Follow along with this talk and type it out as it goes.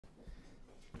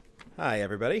Hi,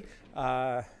 everybody.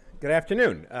 Good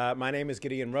afternoon. My name is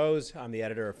Gideon Rose. I'm the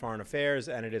editor of Foreign Affairs,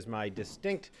 and it is my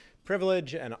distinct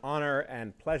privilege and honor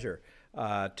and pleasure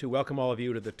to welcome all of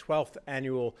you to the 12th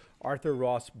annual Arthur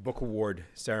Ross Book Award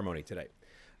ceremony today.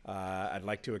 I'd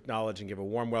like to acknowledge and give a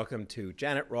warm welcome to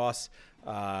Janet Ross,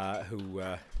 who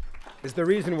is the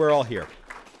reason we're all here.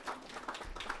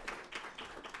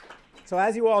 So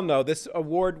as you all know, this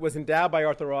award was endowed by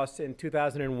Arthur Ross in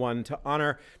 2001 to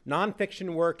honor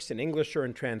nonfiction works in English or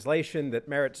in translation that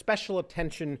merit special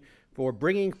attention for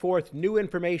bringing forth new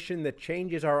information that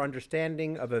changes our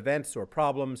understanding of events or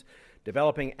problems,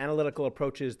 developing analytical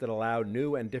approaches that allow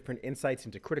new and different insights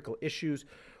into critical issues,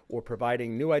 or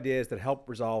providing new ideas that help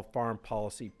resolve foreign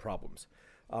policy problems.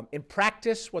 In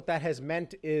practice, what that has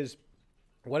meant is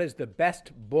what is the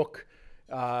best book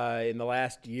in the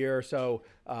last year or so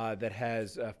that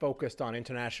has focused on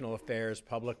international affairs,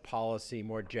 public policy,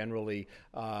 more generally,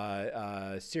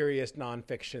 serious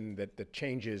nonfiction that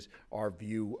changes our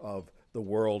view of the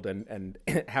world and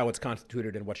how it's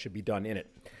constituted and what should be done in it.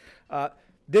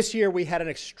 This year we had an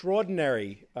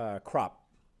extraordinary crop,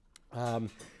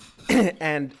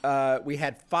 and we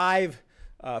had 5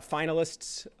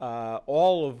 finalists,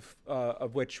 all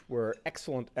of which were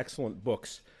excellent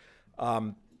books.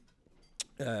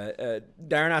 Daron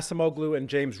Acemoglu and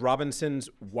James Robinson's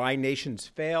Why Nations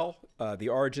Fail, The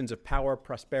Origins of Power,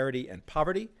 Prosperity, and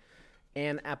Poverty.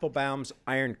 Anne Applebaum's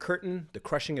Iron Curtain, The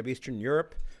Crushing of Eastern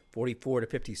Europe, 44 to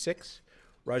 56.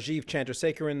 Rajiv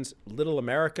Chandrasekaran's Little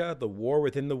America, The War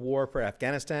Within the War for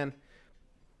Afghanistan.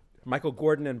 Michael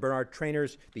Gordon and Bernard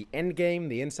Trainor's The Endgame,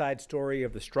 The Inside Story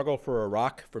of the Struggle for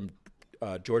Iraq from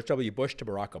George W. Bush to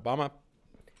Barack Obama.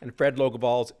 And Fred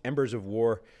Logevall's Embers of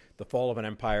War, The Fall of an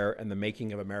Empire and the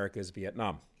Making of America's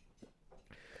Vietnam.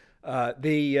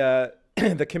 The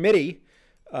committee,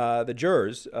 the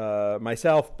jurors,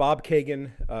 myself, Bob Kagan,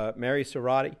 Mary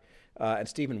Serrati, and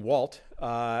Stephen Walt,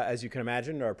 as you can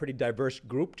imagine, are a pretty diverse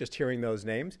group, just hearing those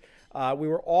names. We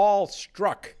were all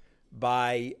struck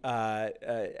by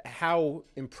how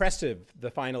impressive the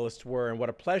finalists were and what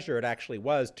a pleasure it actually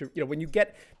was to, when you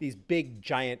get these big,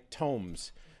 giant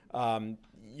tomes,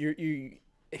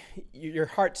 your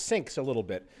heart sinks a little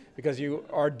bit because you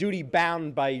are duty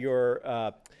bound by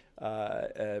your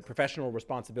professional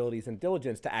responsibilities and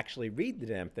diligence to actually read the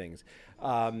damn things.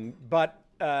 But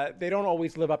they don't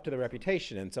always live up to the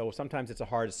reputation, and so sometimes it's a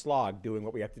hard slog doing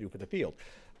what we have to do for the field.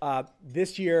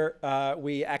 This year,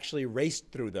 we actually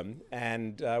raced through them,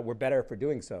 and we're better for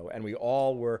doing so. And we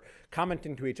all were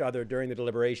commenting to each other during the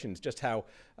deliberations just how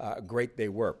great they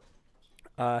were.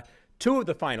 2 of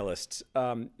the finalists,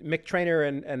 Mick Trainor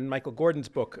and Michael Gordon's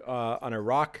book on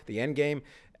Iraq, The Endgame,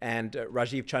 and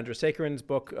Rajiv Chandrasekaran's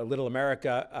book, Little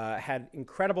America, had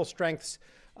incredible strengths,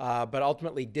 but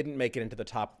ultimately didn't make it into the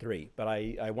top 3. But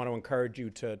I want to encourage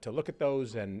you to look at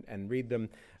those and read them,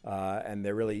 and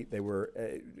they were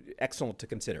excellent to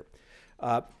consider.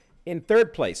 In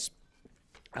third place,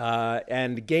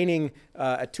 and gaining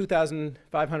a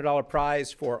 $2,500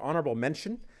 prize for honorable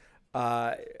mention,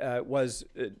 was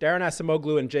Daron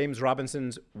Acemoglu and James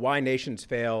Robinson's Why Nations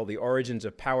Fail, The Origins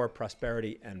of Power,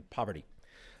 Prosperity, and Poverty.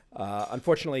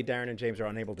 Unfortunately, Daron and James are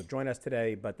unable to join us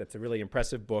today, but that's a really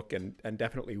impressive book and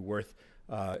definitely worth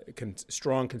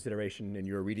strong consideration in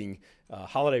your reading,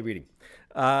 holiday reading.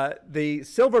 The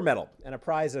silver medal and a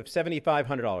prize of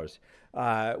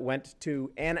 $7,500 went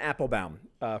to Anne Applebaum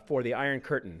for The Iron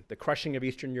Curtain, The Crushing of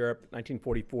Eastern Europe,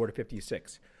 1944 to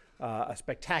 56. A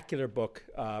spectacular book,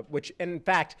 which in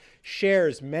fact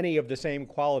shares many of the same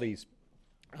qualities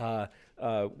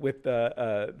with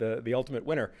the ultimate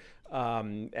winner,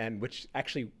 and which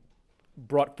actually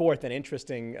brought forth an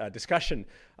interesting discussion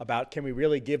about, can we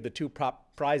really give the 2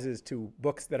 prizes to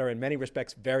books that are in many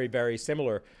respects very, very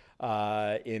similar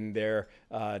in their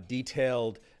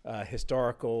detailed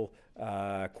historical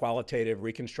qualitative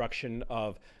reconstruction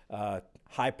of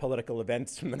high political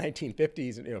events from the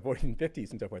 1950s and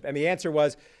 1450s and so forth. And the answer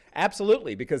was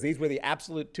absolutely, because these were the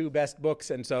absolute 2 best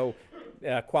books, and so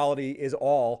quality is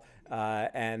all.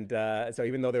 So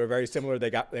even though they were very similar, they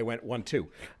went 1-2.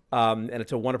 And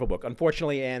it's a wonderful book.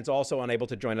 Unfortunately, Anne's also unable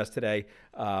to join us today,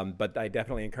 but I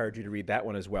definitely encourage you to read that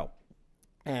one as well.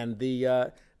 And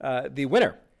the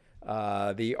winner,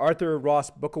 the Arthur Ross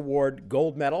Book Award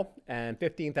Gold Medal and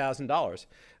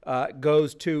 $15,000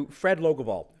 goes to Fred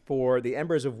Logevall for The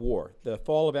Embers of War, The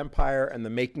Fall of Empire and the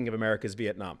Making of America's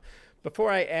Vietnam. Before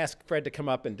I ask Fred to come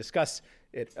up and discuss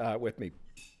it with me,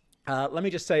 let me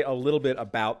just say a little bit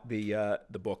about the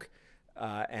book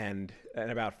and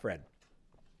about Fred.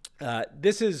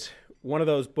 This is one of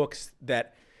those books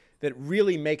that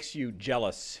really makes you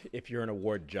jealous if you're an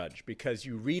award judge, because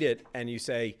you read it and you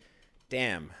say,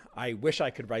 damn, I wish I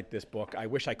could write this book. I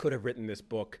wish I could have written this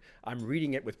book. I'm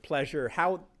reading it with pleasure.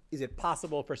 How is it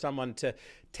possible for someone to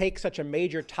take such a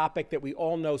major topic that we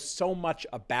all know so much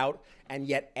about and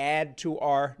yet add to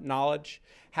our knowledge?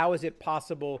 How is it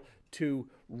possible to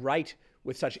write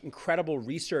with such incredible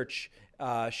research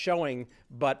showing,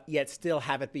 but yet still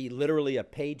have it be literally a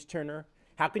page turner?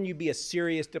 How can you be a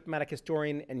serious diplomatic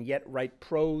historian and yet write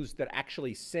prose that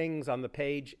actually sings on the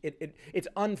page? It's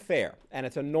unfair, and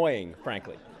it's annoying,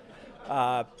 frankly.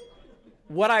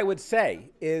 What I would say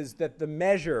is that the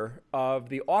measure of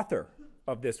the author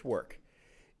of this work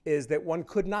is that one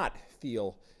could not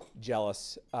feel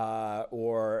jealous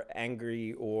or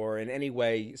angry or in any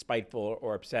way spiteful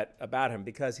or upset about him,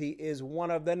 because he is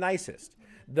one of the nicest,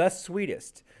 the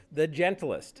sweetest, the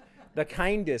gentlest, the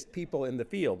kindest people in the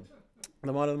field,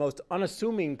 and one of the most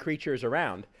unassuming creatures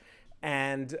around.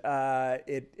 And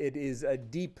it is a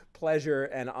deep pleasure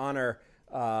and honor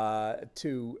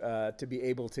to be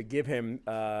able to give him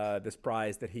this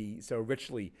prize that he so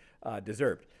richly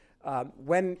deserved.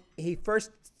 When he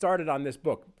first started on this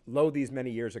book, lo, these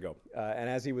many years ago, and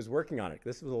as he was working on it,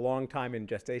 this was a long time in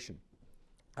gestation,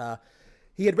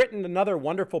 he had written another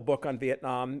wonderful book on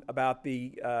Vietnam about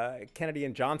the Kennedy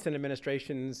and Johnson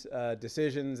administration's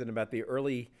decisions and about the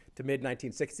early to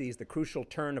mid-1960s, the crucial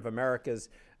turn of America's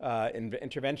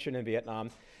intervention in Vietnam.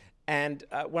 And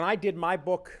when I did my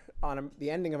book on the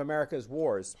ending of America's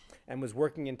wars and was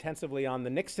working intensively on the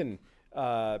Nixon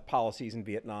policies in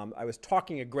Vietnam, I was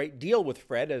talking a great deal with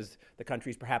Fred, as the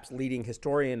country's perhaps leading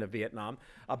historian of Vietnam,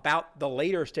 about the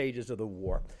later stages of the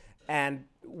war. And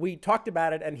we talked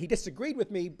about it, and he disagreed with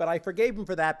me, but I forgave him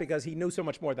for that because he knew so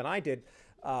much more than I did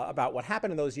about what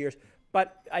happened in those years.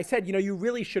 But I said, you know, you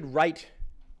really should write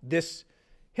this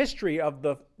history of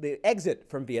the exit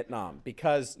from Vietnam,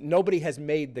 because nobody has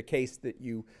made the case that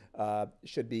you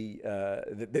should be,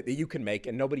 that you can make,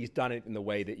 and nobody's done it in the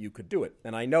way that you could do it.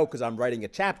 And I know because I'm writing a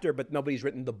chapter, but nobody's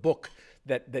written the book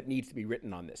that needs to be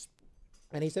written on this.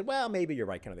 And he said, well, maybe you're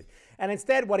right, kind of thing. And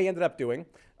instead, what he ended up doing,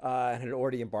 and had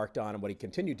already embarked on, and what he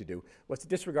continued to do, was to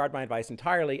disregard my advice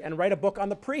entirely and write a book on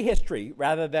the prehistory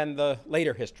rather than the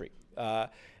later history. I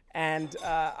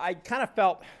kind of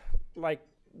felt like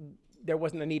there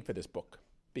wasn't a need for this book,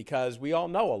 because we all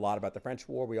know a lot about the French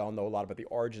War. We all know a lot about the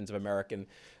origins of American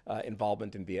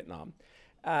involvement in Vietnam.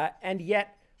 And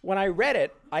yet, when I read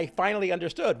it, I finally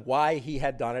understood why he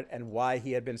had done it and why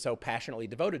he had been so passionately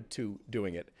devoted to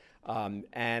doing it.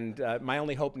 My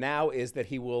only hope now is that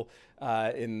he will,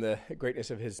 in the greatness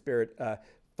of his spirit,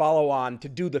 follow on to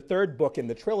do the third book in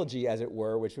the trilogy, as it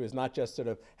were, which was not just sort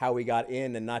of how we got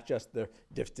in, and not just the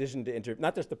decision to enter,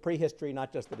 not just the prehistory,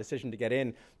 not just the decision to get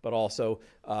in, but also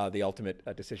the ultimate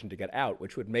decision to get out,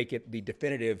 which would make it the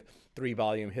definitive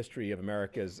 3-volume history of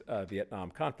America's Vietnam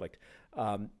conflict.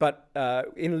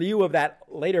 In lieu of that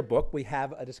later book, we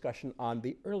have a discussion on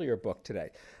the earlier book today.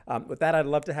 With that, I'd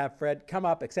love to have Fred come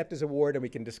up, accept his award, and we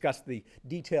can discuss the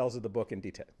details of the book in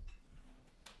detail.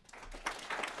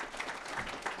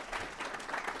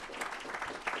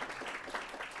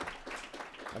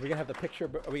 Are we going to have the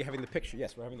picture? Are we having the picture?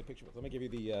 Yes, we're having the picture. Let me give you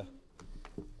the,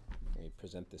 let me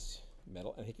present this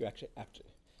medal. I think you actually have to,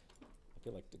 I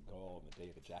feel like de Gaulle on the day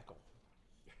of the jackal.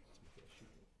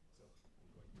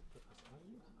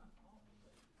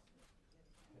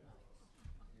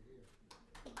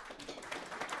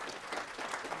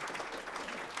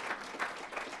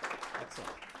 Excellent.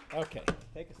 Okay,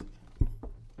 take a seat.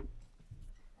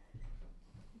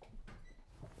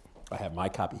 I have my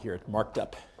copy here. It's marked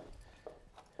up.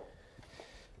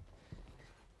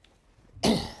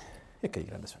 Okay, you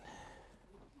can have this one.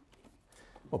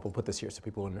 Well, we'll put this here so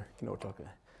people know what we're talking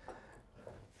about.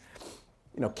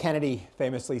 You know, Kennedy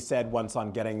famously said once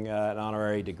on getting an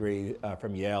honorary degree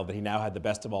from Yale that he now had the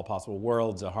best of all possible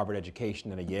worlds, a Harvard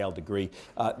education and a Yale degree.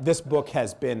 This book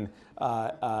has been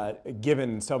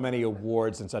given so many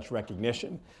awards and such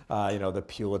recognition, you know, the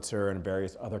Pulitzer and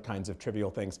various other kinds of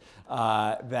trivial things,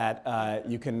 that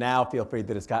you can now feel free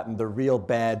that it's gotten the real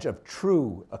badge of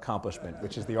true accomplishment,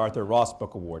 which is the Arthur Ross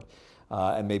Book Award.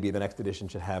 And maybe the next edition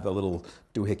should have a little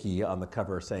doohickey on the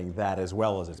cover saying that as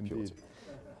well as its Pulitzer.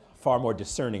 Far more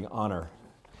discerning honor.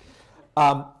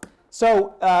 For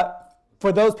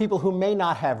those people who may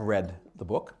not have read the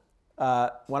book,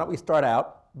 why don't we start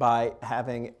out by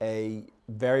having a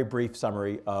very brief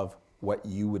summary of what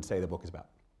you would say the book is about.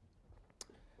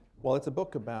 Well, it's a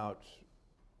book about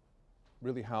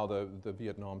really how the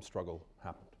Vietnam struggle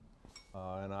happened.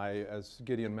 And as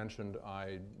Gideon mentioned,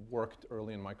 I worked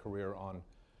early in my career on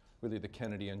really the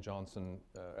Kennedy and Johnson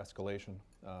escalation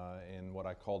in what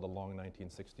I call the long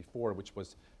 1964, which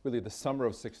was really the summer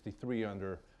of '63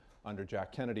 under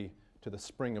Jack Kennedy to the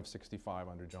spring of '65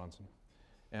 under Johnson.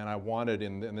 And I wanted,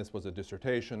 and this was a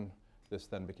dissertation, this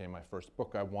then became my first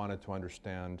book, I wanted to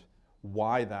understand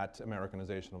why that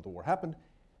Americanization of the war happened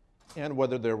and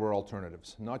whether there were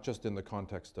alternatives, not just in the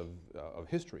context of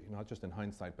history, not just in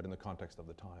hindsight, but in the context of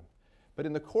the time. But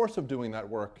in the course of doing that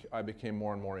work, I became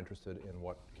more and more interested in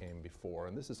what came before.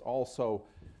 And this is also,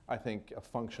 I think, a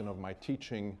function of my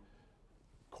teaching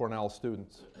Cornell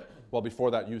students. Well,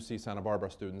 before that, UC Santa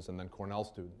Barbara students and then Cornell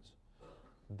students,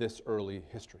 this early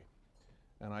history.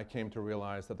 And I came to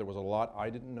realize that there was a lot I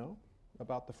didn't know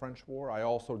about the French War. I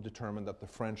also determined that the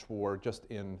French War, just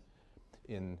in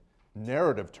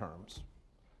narrative terms,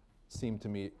 seemed to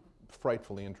me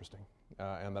frightfully interesting,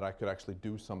 and that I could actually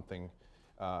do something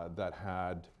that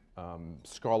had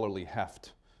scholarly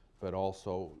heft, but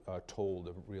also told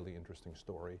a really interesting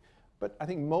story. But I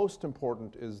think most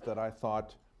important is that I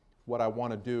thought what I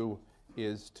want to do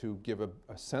is to give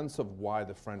a sense of why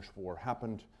the French War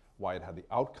happened, why it had the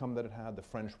outcome that it had. The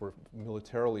French were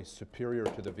militarily superior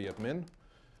to the Viet Minh,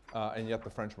 and yet the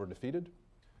French were defeated.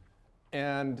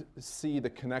 And see the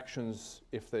connections,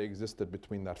 if they existed,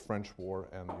 between that French War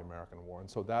and the American War. And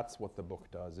so that's what the book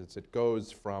does. It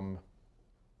goes from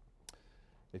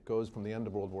the end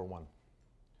of World War I,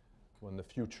 when the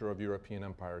future of European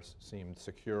empires seemed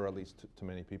secure, at least to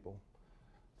many people,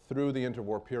 through the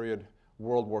interwar period.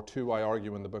 World War II, I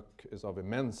argue in the book, is of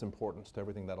immense importance to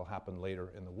everything that'll happen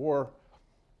later in the war.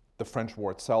 The French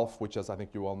War itself, which, as I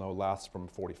think you all know, lasts from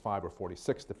 45 or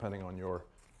 46, depending on your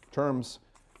terms,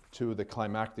 to the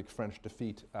climactic French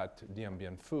defeat at Dien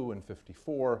Bien Phu in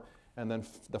 '54. And then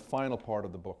the final part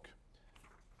of the book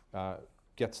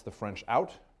gets the French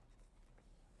out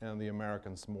and the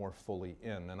Americans more fully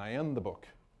in. And I end the book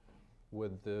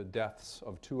with the deaths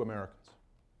of 2 Americans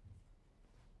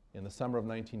in the summer of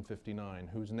 1959,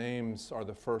 whose names are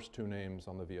the first 2 names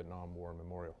on the Vietnam War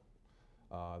Memorial.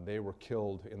 They were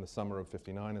killed in the summer of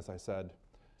 '59, as I said.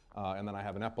 And then I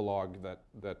have an epilogue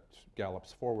that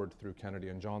gallops forward through Kennedy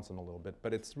and Johnson a little bit.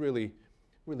 But it's really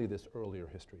this earlier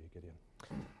history, Gideon.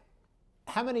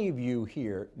 How many of you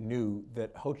here knew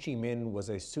that Ho Chi Minh was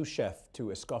a sous chef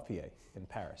to Escoffier in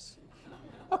Paris?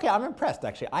 Okay, I'm impressed,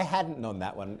 actually. I hadn't known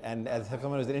that one. And as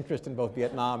someone who has an interest in both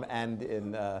Vietnam and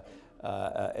in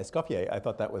Escoffier, I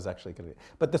thought that was actually going to be.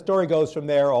 But the story goes from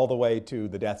there all the way to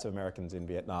the deaths of Americans in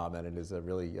Vietnam, and it is a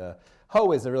really,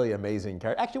 Ho is a really amazing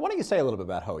character. Actually, why don't you say a little bit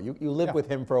about Ho? You lived with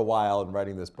him for a while in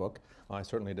writing this book. I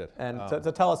certainly did. And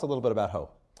so tell us a little bit about Ho.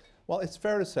 Well, it's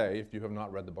fair to say, if you have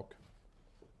not read the book,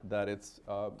 that it's,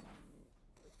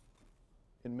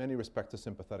 in many respects, a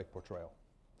sympathetic portrayal.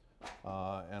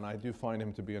 And I do find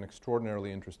him to be an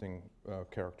extraordinarily interesting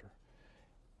character.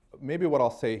 Maybe what I'll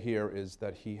say here is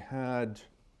that he had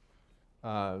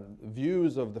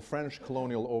views of the French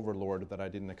colonial overlord that I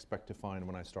didn't expect to find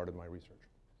when I started my research,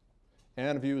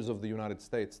 and views of the United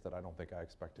States that I don't think I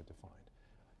expected to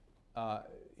find.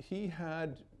 He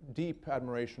had deep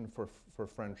admiration for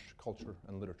French culture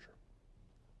and literature,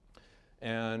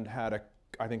 and had a,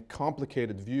 I think,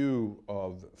 complicated view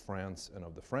of France and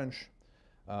of the French.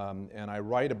 And I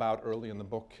write about early in the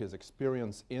book his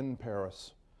experience in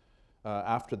Paris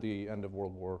after the end of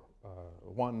World War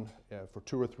I, for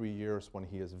 2 or 3 years, when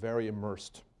he is very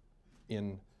immersed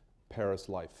in Paris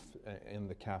life, in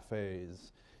the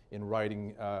cafes, in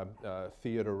writing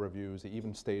theater reviews. He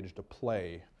even staged a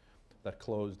play that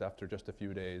closed after just a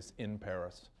few days in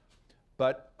Paris.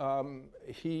 But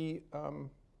he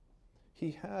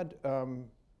had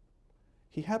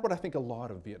what I think a lot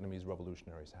of Vietnamese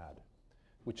revolutionaries had,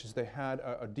 which is they had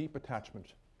a deep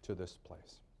attachment to this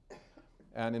place.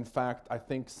 And in fact, I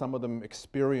think some of them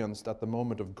experienced at the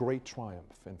moment of great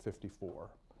triumph in '54,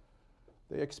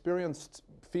 they experienced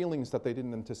feelings that they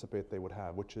didn't anticipate they would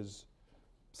have, which is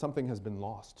something has been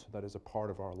lost that is a part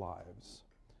of our lives.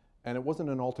 And it wasn't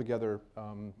an altogether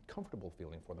comfortable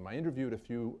feeling for them. I interviewed a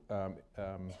few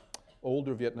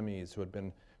older Vietnamese who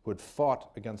had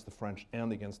fought against the French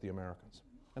and against the Americans.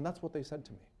 And that's what they said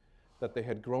to me, that they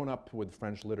had grown up with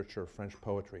French literature, French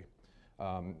poetry,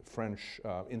 French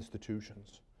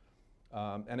institutions.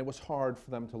 And it was hard for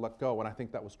them to let go, and I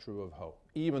think that was true of Ho,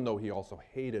 even though he also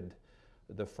hated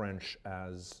the French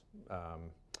as the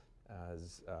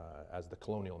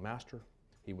colonial master.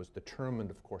 He was determined,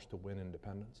 of course, to win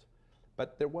independence.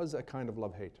 But there was a kind of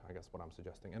love-hate, I guess, what I'm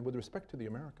suggesting. And with respect to the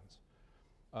Americans,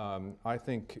 I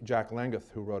think Jack Langeth,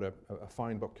 who wrote a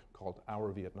fine book called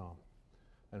Our Vietnam,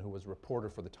 and who was a reporter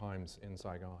for the Times in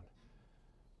Saigon,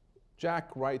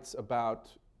 Jack writes about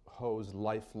Ho's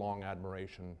lifelong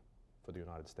admiration for the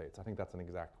United States. I think that's an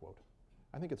exact quote.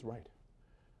 I think it's right.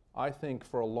 I think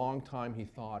for a long time he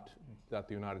thought that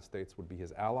the United States would be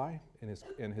his ally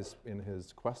in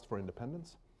his quest for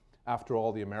independence. After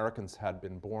all, the Americans had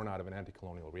been born out of an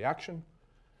anti-colonial reaction.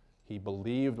 He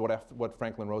believed what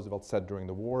Franklin Roosevelt said during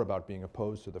the war about being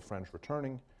opposed to the French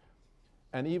returning.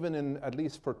 And even in at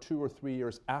least for 2 or 3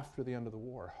 years after the end of the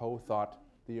war, Ho thought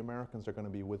the Americans are going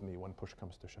to be with me when push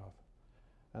comes to shove.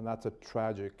 And that's a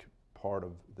tragic part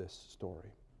of this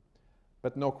story.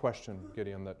 But no question,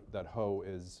 Gideon, that Ho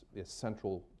is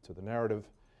central to the narrative.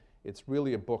 It's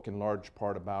really a book in large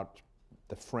part about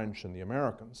the French and the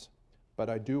Americans. But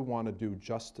I do want to do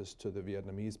justice to the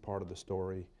Vietnamese part of the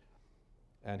story,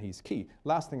 and he's key.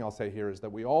 Last thing I'll say here is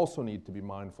that we also need to be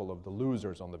mindful of the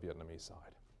losers on the Vietnamese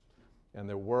side. And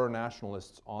there were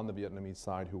nationalists on the Vietnamese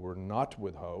side who were not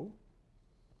with Ho.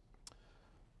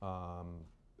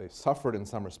 They suffered in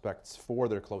some respects for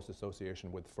their close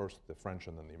association with first the French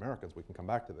and then the Americans. We can come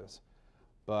back to this.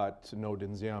 But Ngo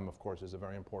Dinh Diem, of course, is a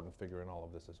very important figure in all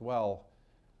of this as well,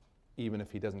 even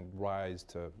if he doesn't rise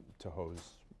to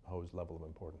Ho's level of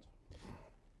importance.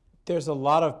 There's a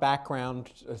lot of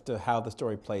background as to how the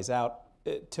story plays out.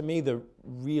 To me, the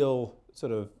real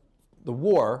sort of the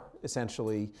war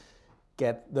essentially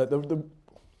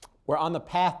we're on the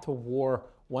path to war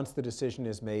once the decision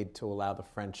is made to allow the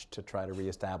French to try to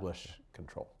reestablish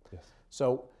control. Yes.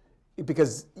 So,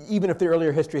 because even if the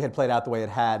earlier history had played out the way it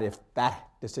had, if that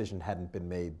decision hadn't been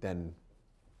made, then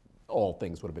all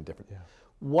things would have been different. Yeah.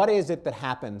 What is it that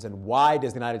happens, and why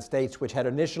does the United States, which had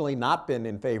initially not been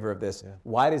in favor of this,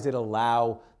 why does it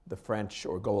allow the French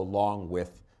or go along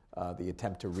with the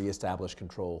attempt to reestablish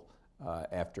control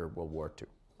after World War II?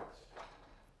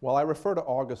 Well, I refer to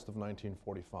August of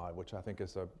 1945, which I think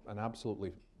is an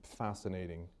absolutely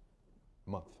fascinating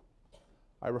month.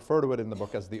 I refer to it in the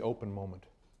book as the open moment,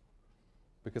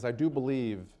 because I do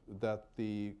believe that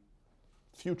the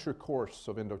future course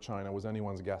of Indochina was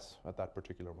anyone's guess at that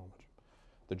particular moment.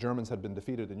 The Germans had been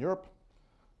defeated in Europe.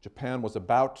 Japan was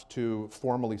about to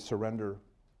formally surrender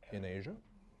in Asia.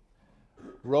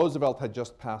 Roosevelt had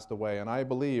just passed away, and I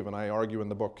believe, and I argue in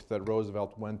the book, that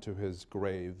Roosevelt went to his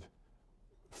grave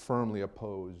firmly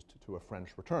opposed to a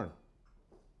French return.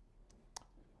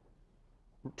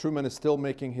 Truman is still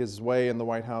making his way in the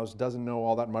White House, doesn't know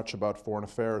all that much about foreign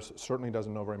affairs, certainly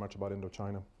doesn't know very much about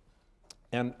Indochina.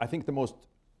 And I think the most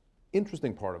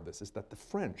interesting part of this is that the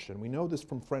French, and we know this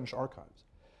from French archives,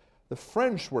 the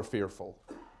French were fearful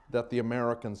that the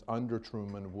Americans under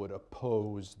Truman would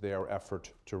oppose their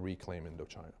effort to reclaim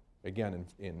Indochina. Again,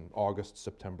 in August,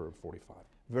 September of 45.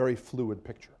 Very fluid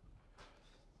picture.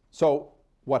 So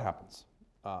what happens?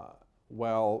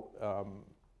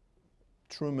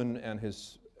 Truman and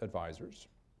his advisors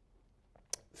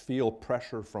feel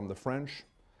pressure from the French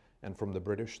and from the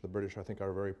British. The British, I think,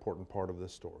 are a very important part of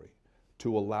this story,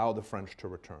 to allow the French to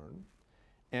return.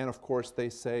 And of course, they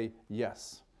say,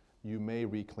 yes, you may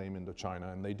reclaim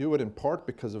Indochina. And they do it in part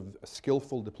because of a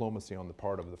skillful diplomacy on the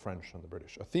part of the French and the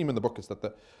British. A theme in the book is that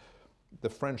the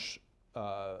French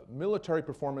military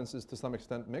performance is to some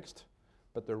extent mixed,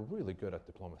 but they're really good at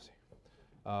diplomacy.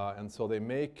 And so they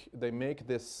make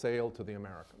this sale to the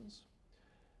Americans.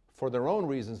 For their own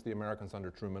reasons, the Americans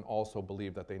under Truman also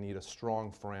believe that they need a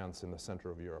strong France in the center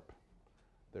of Europe.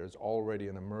 There's already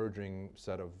an emerging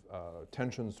set of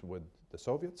tensions with the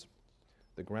Soviets.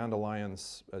 The Grand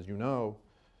Alliance, as you know,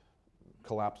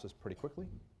 collapses pretty quickly.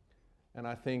 And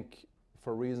I think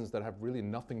for reasons that have really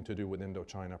nothing to do with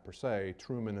Indochina per se,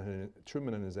 Truman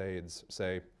and his aides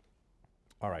say,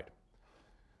 all right,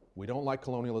 we don't like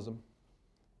colonialism.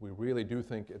 We really do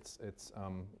think its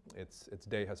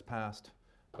day has passed,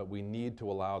 but we need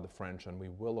to allow the French, and we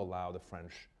will allow the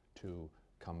French to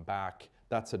come back.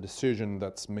 That's a decision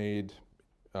that's made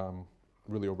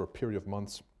really over a period of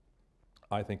months.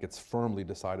 I think it's firmly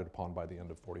decided upon by the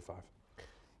end of 45.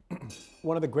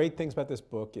 One of the great things about this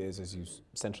book is, as you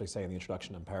essentially say in the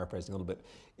introduction, I'm paraphrasing a little bit,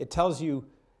 it tells you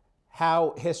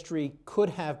how history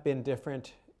could have been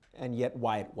different and yet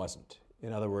why it wasn't.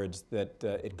 In other words, that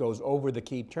it goes over the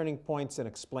key turning points and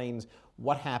explains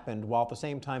what happened, while at the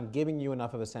same time giving you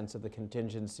enough of a sense of the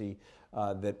contingency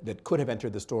that could have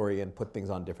entered the story and put things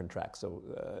on different tracks. So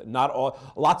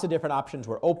lots of different options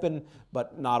were open,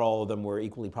 but not all of them were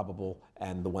equally probable,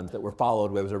 and the ones that were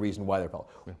followed, there was a reason why they're followed.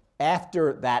 Yeah.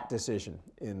 After that decision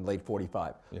in late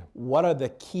 45, what are the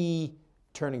key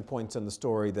turning points in the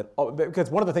story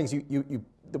because one of the things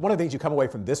you come away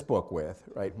from this book with,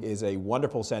 right, is a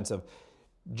wonderful sense of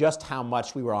just how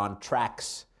much we were on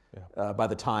tracks by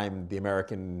the time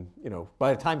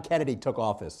by the time Kennedy took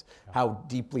office, how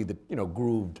deeply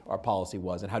grooved our policy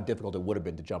was and how difficult it would have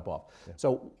been to jump off. Yeah.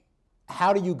 So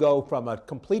how do you go from a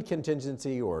complete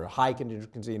contingency or a high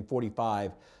contingency in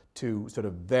 45 to sort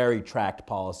of very tracked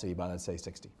policy by, let's say,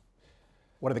 60?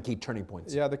 What are the key turning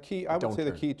points? Yeah, I would say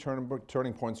the key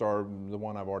turning points are the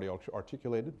one I've already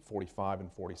articulated, 45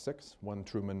 and 46, when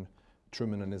Truman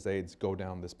and his aides go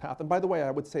down this path. And by the way,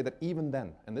 I would say that even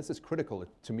then, and this is critical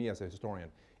to me as a historian,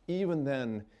 even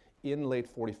then, in late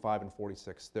 45 and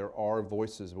 46, there are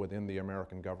voices within the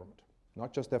American government,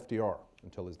 not just FDR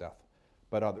until his death,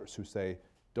 but others who say,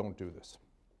 don't do this.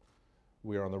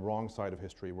 We are on the wrong side of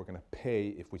history. We're going to pay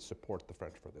if we support the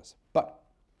French for this. But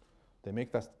they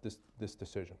make this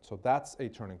decision. So that's a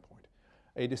turning point.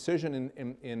 A decision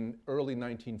in early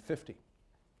 1950,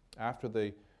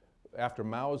 after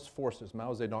Mao's forces,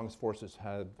 Mao Zedong's forces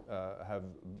have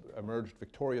emerged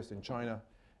victorious in China,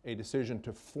 a decision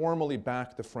to formally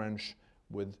back the French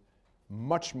with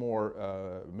much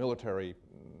more military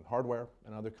hardware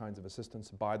and other kinds of assistance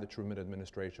by the Truman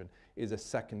administration is a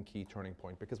second key turning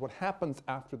point. Because what happens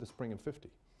after the spring of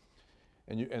 50,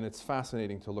 and it's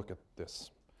fascinating to look at this,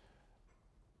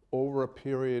 over a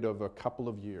period of a couple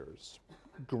of years,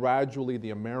 gradually the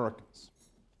Americans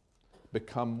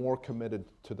become more committed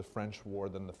to the French war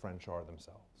than the French are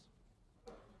themselves.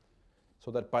 So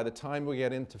that by the time we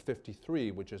get into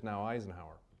 53, which is now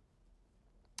Eisenhower,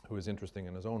 who is interesting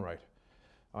in his own right,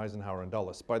 Eisenhower and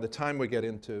Dulles, by the time we get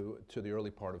into the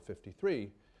early part of 53,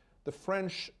 the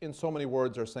French, in so many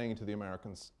words, are saying to the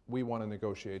Americans, we want to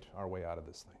negotiate our way out of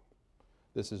this thing.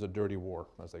 This is a dirty war,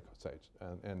 as they say.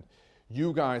 And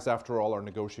you guys, after all, are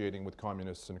negotiating with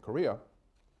communists in Korea.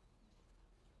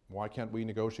 Why can't we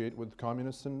negotiate with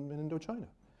communists in Indochina?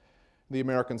 The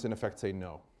Americans, in effect, say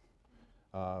no.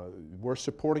 We're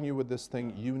supporting you with this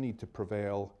thing. You need to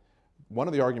prevail. One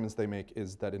of the arguments they make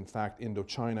is that, in fact,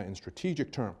 Indochina, in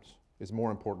strategic terms, is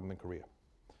more important than Korea.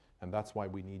 And that's why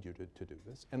we need you to do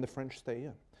this. And the French stay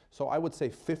in. So I would say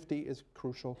 50 is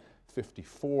crucial.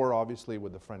 54, obviously,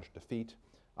 with the French defeat.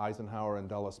 Eisenhower and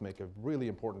Dulles make a really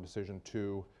important decision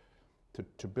to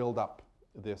build up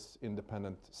this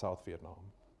independent South Vietnam.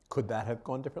 Could that have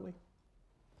gone differently?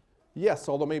 Yes,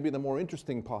 although maybe the more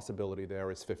interesting possibility there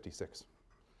is 56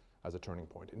 as a turning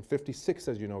point. In 56,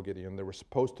 as you know, Gideon, there were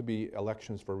supposed to be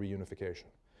elections for reunification.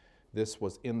 This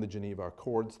was in the Geneva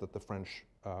Accords that the French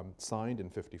signed in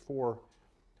 54.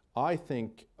 I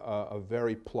think a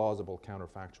very plausible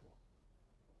counterfactual,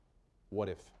 what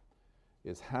if,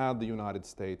 is had the United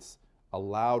States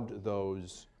allowed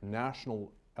those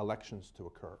national elections to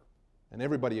occur, and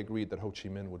everybody agreed that Ho Chi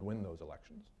Minh would win those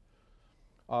elections,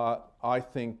 I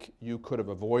think you could have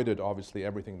avoided, obviously,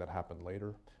 everything that happened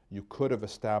later. You could have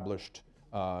established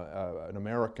an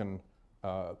American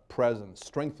presence,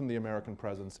 strengthened the American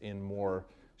presence in more,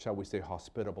 shall we say,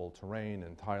 hospitable terrain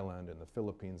in Thailand, in the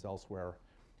Philippines, elsewhere.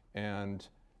 And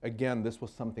again, this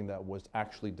was something that was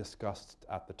actually discussed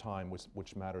at the time,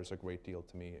 which matters a great deal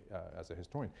to me as a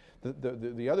historian.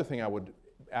 The other thing I would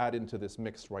add into this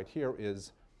mix right here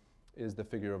is the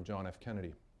figure of John F.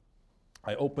 Kennedy.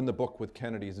 I opened the book with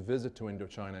Kennedy's visit to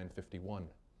Indochina in 51.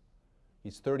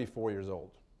 He's 34 years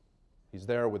old. He's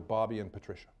there with Bobby and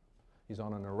Patricia. He's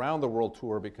on an around-the-world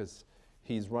tour because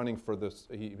he's running for this,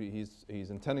 he's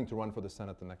intending to run for the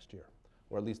Senate the next year.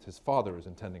 Or at least his father is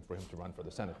intending for him to run for the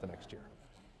Senate the next year.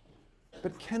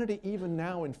 But Kennedy, even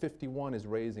now in 51, is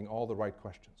raising all the right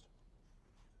questions.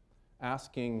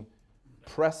 Asking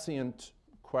prescient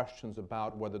questions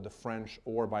about whether the French,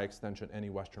 or by extension any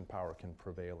Western power, can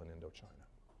prevail in Indochina.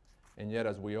 And yet,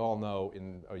 as we all know,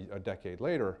 in a decade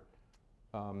later,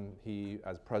 he,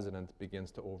 as president,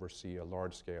 begins to oversee a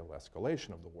large-scale escalation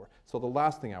of the war. So the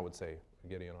last thing I would say,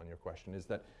 Gideon, on your question, is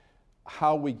that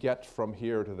how we get from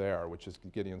here to there, which is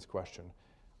Gideon's question,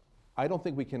 I don't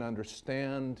think we can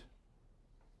understand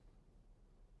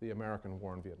the American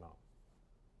war in Vietnam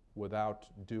without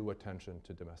due attention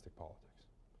to domestic politics.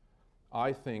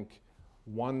 I think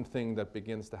one thing that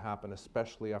begins to happen,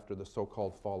 especially after the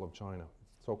so-called fall of China,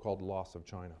 so-called loss of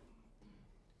China,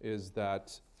 is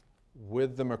that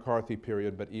with the McCarthy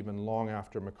period, but even long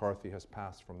after McCarthy has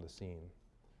passed from the scene,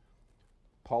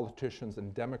 politicians,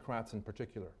 and Democrats in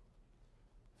particular,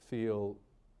 feel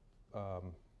a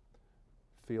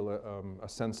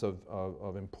sense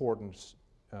of importance,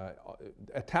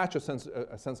 attach a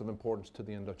sense of importance to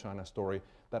the Indochina story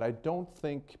that I don't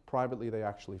think privately they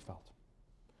actually felt.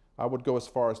 I would go as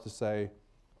far as to say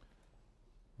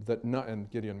that, and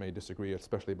Gideon may disagree,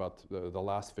 especially about the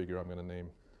last figure I'm going to name.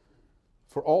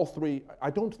 For all three, I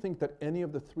don't think that any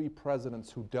of the three presidents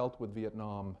who dealt with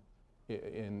Vietnam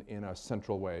in a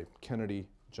central way, Kennedy,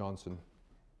 Johnson,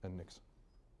 and Nixon,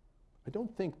 I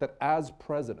don't think that as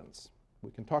presidents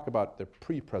We can talk about their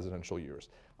pre-presidential years.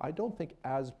 I don't think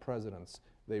as presidents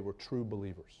they were true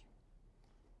believers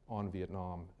on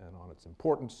Vietnam and on its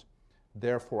importance.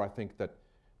 Therefore, I think that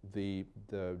the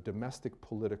domestic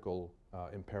political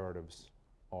imperatives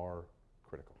are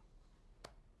critical.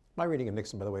 My reading of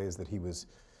Nixon, by the way, is that he was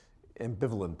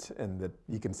ambivalent and that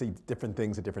you can see different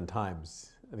things at different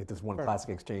times. I think there's one classic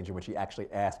exchange in which he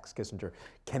actually asks Kissinger,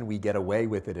 can we get away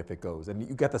with it if it goes? And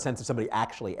you get the sense of somebody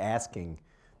actually asking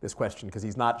this question because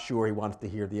he's not sure he wants to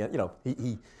hear the,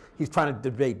 he's trying to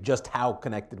debate just how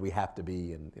connected we have to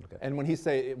be. And when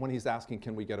he's asking,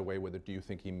 can we get away with it, do you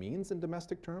think he means in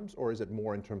domestic terms, or is it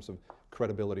more in terms of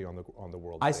credibility on the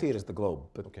world I stage? see it as the globe.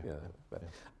 But, okay.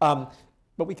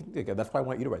 But we can, that's why I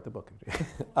want you to write the book.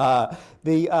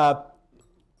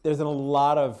 There's been a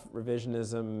lot of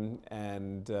revisionism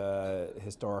and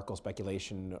historical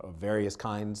speculation of various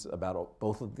kinds about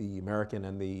both of the American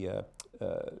and the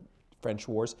French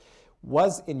wars.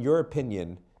 Was, in your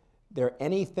opinion, there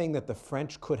anything that the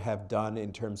French could have done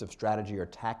in terms of strategy or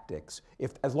tactics,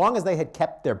 as long as they had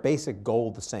kept their basic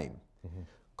goal the same? Mm-hmm.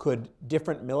 Could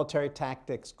different military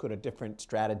tactics, could a different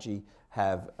strategy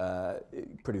have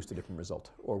produced a different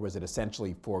result? Or was it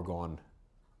essentially foregone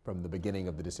from the beginning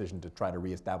of the decision to try to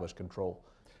reestablish control?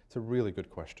 It's a really good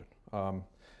question.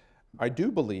 I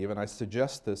do believe, and I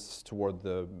suggest this toward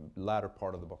the latter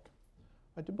part of the book,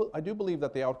 I do believe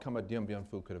that the outcome at Dien Bien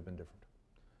Phu could have been different.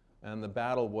 And the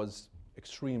battle was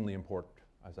extremely important,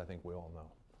 as I think we all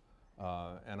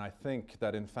know. And I think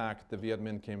that, in fact, the Viet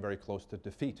Minh came very close to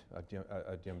defeat at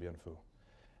Dien Bien Phu.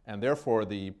 And therefore,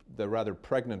 the rather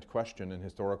pregnant question in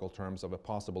historical terms of a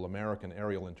possible American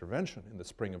aerial intervention in the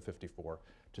spring of '54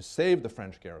 to save the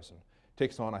French garrison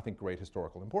takes on, I think, great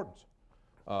historical importance.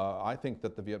 I think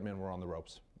that the Viet Minh were on the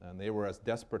ropes, and they were as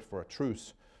desperate for a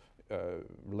truce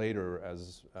later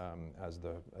as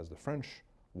the French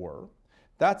were.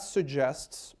 That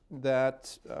suggests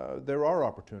that there are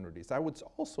opportunities. I would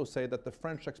also say that the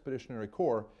French Expeditionary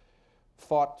Corps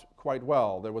fought quite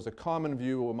well. There was a common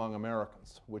view among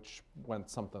Americans, which went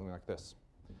something like this.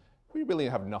 We really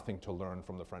have nothing to learn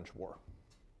from the French war,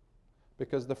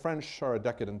 because the French are a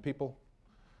decadent people.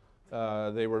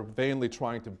 They were vainly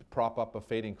trying to prop up a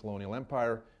fading colonial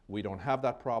empire. We don't have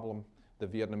that problem. The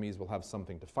Vietnamese will have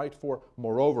something to fight for.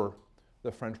 Moreover,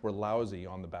 the French were lousy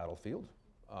on the battlefield.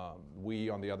 We,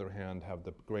 on the other hand, have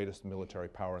the greatest military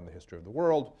power in the history of the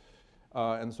world,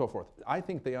 and so forth. I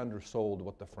think they undersold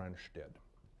what the French did.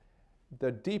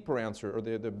 The deeper answer, or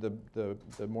the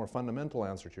more fundamental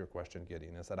answer to your question,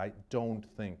 Gideon, is that I don't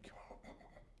think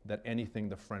that anything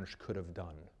the French could have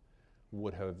done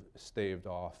would have staved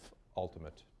off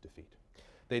ultimate defeat.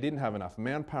 They didn't have enough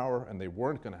manpower, and they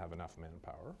weren't going to have enough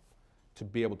manpower to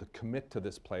be able to commit to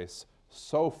this place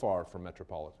so far from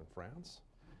metropolitan France.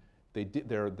 They did,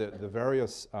 the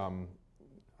various,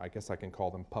 I guess I can call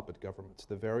them puppet governments,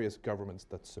 the various governments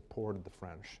that supported the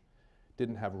French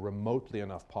didn't have remotely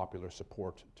enough popular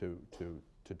support to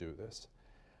do this.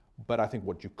 But I think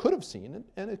what you could have seen,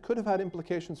 and it could have had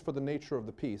implications for the nature of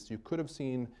the peace, you could have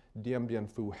seen Dien Bien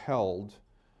Phu held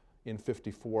in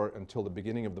 '54 until the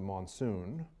beginning of the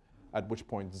monsoon, at which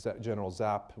point General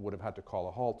Zapp would have had to call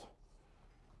a halt.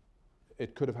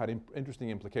 It could have had interesting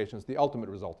implications. The ultimate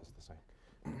result is the same.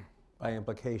 By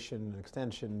implication and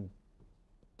extension,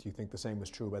 do you think the same was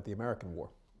true about the American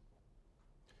war?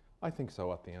 I think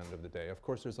so at the end of the day. Of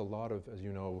course, there's a lot of, as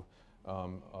you know,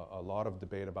 a lot of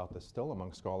debate about this still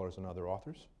among scholars and other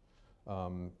authors.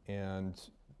 And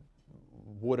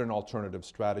would an alternative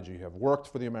strategy have worked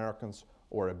for the Americans,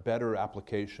 or a better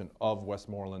application of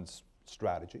Westmoreland's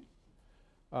strategy?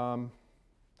 I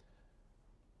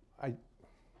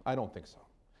don't think so.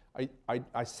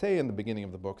 I say in the beginning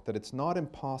of the book that it's not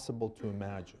impossible to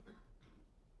imagine.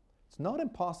 It's not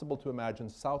impossible to imagine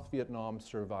South Vietnam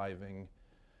surviving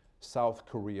South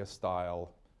Korea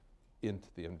style into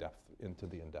the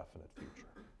indefinite future.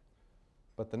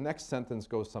 But the next sentence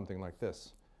goes something like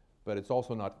this: but it's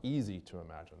also not easy to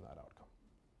imagine that outcome.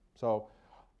 So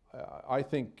I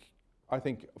think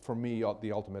for me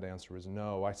the ultimate answer is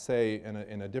no. I say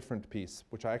in a different piece,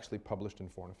 which I actually published in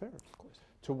Foreign Affairs, of course.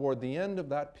 Toward the end of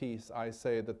that piece, I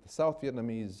say that the South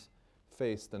Vietnamese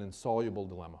faced an insoluble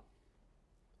dilemma.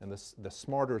 And the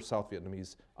smarter South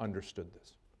Vietnamese understood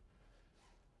this.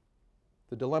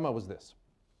 The dilemma was this: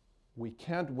 we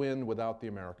can't win without the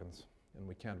Americans, and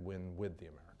we can't win with the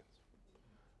Americans.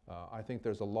 I think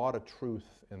there's a lot of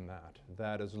truth in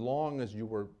that as long as you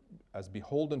were as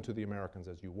beholden to the Americans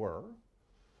as you were,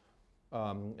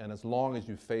 and as long as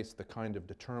you faced the kind of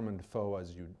determined foe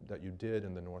that you did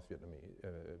in the North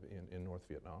Vietnamese, in North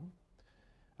Vietnam,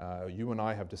 you and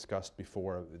I have discussed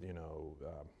before,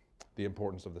 the the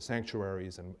importance of the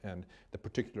sanctuaries and the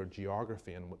particular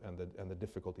geography and the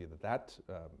difficulty that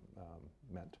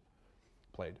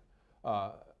played.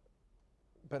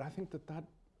 But I think that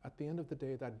at the end of the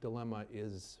day, that dilemma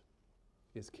is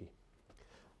key.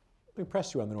 Let me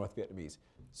press you on the North Vietnamese.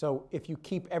 So if you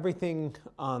keep everything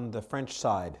on the French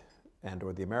side and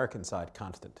or the American side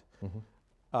constant,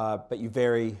 but you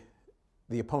vary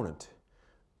the opponent,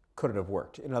 could it have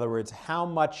worked? In other words, how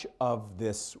much of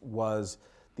this was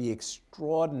the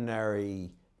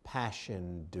extraordinary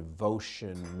passion,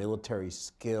 devotion, military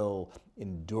skill,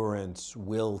 endurance,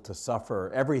 will to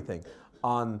suffer, everything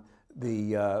on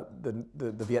the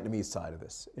Vietnamese side of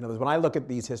this? In other words, when I look at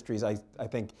these histories, I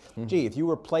think, gee, if you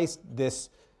replaced this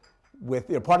with,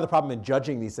 part of the problem in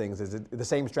judging these things is that the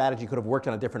same strategy could have worked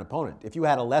on a different opponent. If you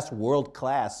had a less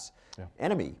world-class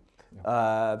enemy,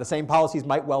 the same policies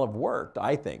might well have worked,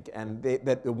 I think. And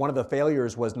that one of the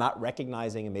failures was not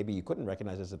recognizing, and maybe you couldn't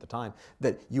recognize this at the time,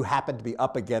 that you happened to be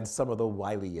up against some of the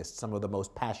wiliest, some of the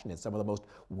most passionate, some of the most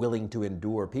willing to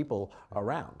endure people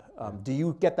around. Do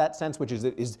you get that sense, which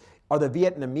are the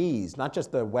Vietnamese, not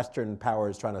just the Western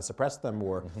powers trying to suppress them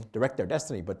or direct their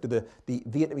destiny, but do the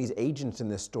Vietnamese agents in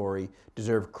this story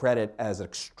deserve credit as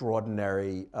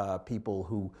extraordinary people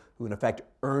who in effect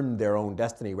earned their own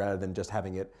destiny rather than just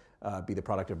having it be the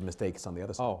product of mistakes on the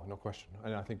other side? Oh, no question.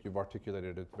 And I think you've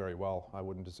articulated it very well. I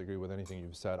wouldn't disagree with anything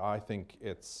you've said. I think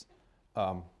it's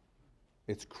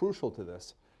crucial to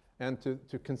this. And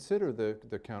to consider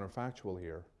the counterfactual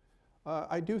here,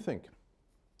 I do think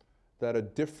that a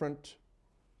different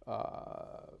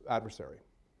adversary,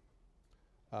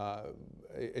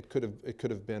 it could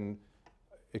have been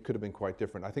quite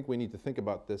different. I think we need to think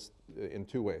about this in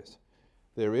two ways.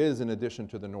 There is, in addition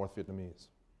to the North Vietnamese,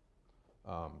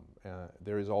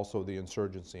 there is also the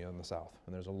insurgency in the south.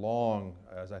 And there's a long,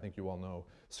 as I think you all know,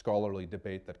 scholarly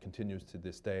debate that continues to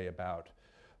this day about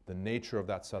the nature of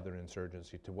that southern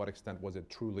insurgency. To what extent was it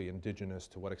truly indigenous?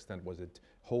 To what extent was it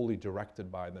wholly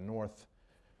directed by the North?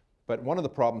 But one of the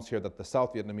problems here that the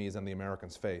South Vietnamese and the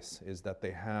Americans face is that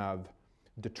they have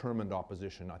determined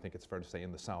opposition, I think it's fair to say,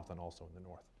 in the South and also in the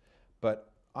North.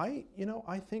 But I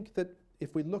think that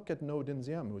if we look at Ngo Dinh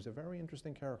Diem, who's a very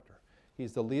interesting character,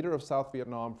 he's the leader of South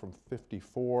Vietnam from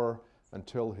 '54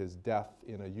 until his death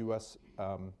in a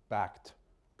U.S.-backed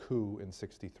coup in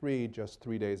 '63, just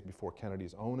 3 days before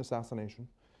Kennedy's own assassination.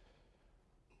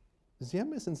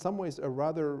 Diem is in some ways a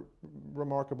rather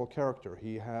remarkable character.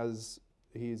 He's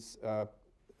a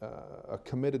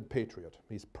committed patriot.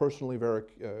 He's personally very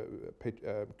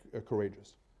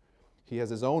courageous. He has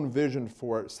his own vision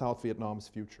for South Vietnam's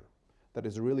future that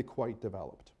is really quite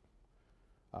developed.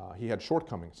 He had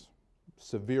shortcomings,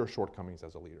 severe shortcomings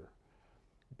as a leader.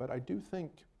 But I do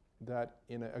think that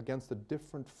against a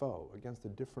different foe, against a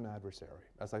different adversary,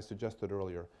 as I suggested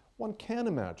earlier, one can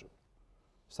imagine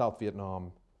South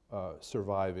Vietnam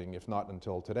surviving, if not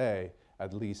until today,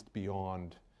 at least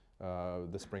beyond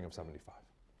the spring of '75.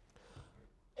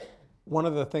 One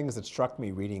of the things that struck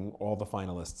me reading all the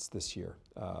finalists this year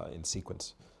in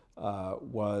sequence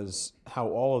was how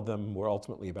all of them were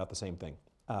ultimately about the same thing,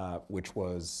 which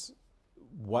was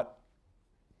what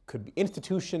could be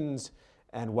institutions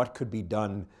and what could be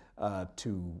done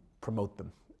to promote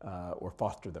them or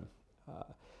foster them.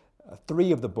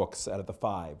 3 of the books out of the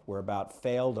 5 were about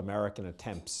failed American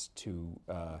attempts to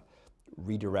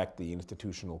redirect the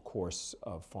institutional course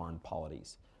of foreign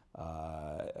polities.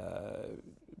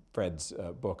 Fred's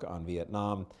book on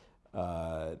Vietnam,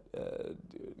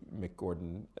 Mick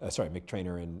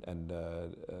Traynor and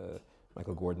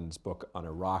Michael Gordon's book on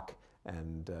Iraq,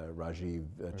 and Rajiv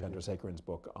Chandrasekaran's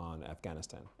book on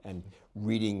Afghanistan. And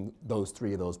reading those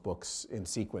 3 of those books in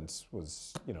sequence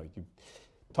was, you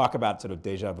talk about sort of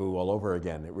deja vu all over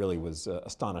again. It really was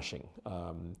astonishing.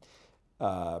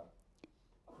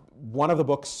 One of the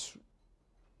books,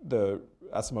 the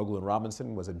Acemoglu and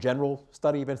Robinson, was a general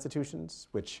study of institutions,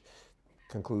 which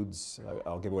concludes,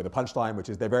 I'll give away the punchline, which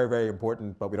is they're very, very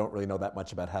important, but we don't really know that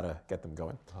much about how to get them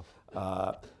going.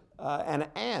 And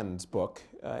Ann's book,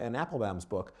 and Applebaum's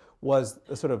book, was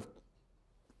the sort of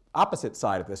opposite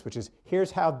side of this, which is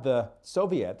here's how the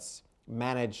Soviets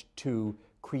managed to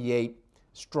create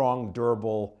strong,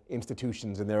 durable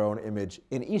institutions in their own image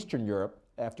in Eastern Europe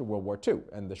after World War II.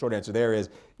 And the short answer there is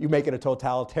you make it a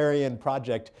totalitarian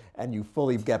project and you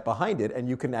fully get behind it, and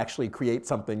you can actually create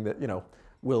something that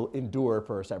will endure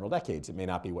for several decades. It may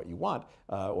not be what you want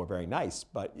or very nice,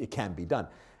 but it can be done.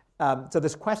 So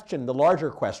this question, the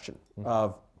larger question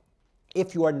of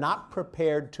if you are not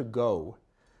prepared to go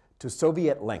to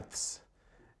Soviet lengths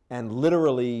and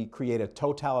literally create a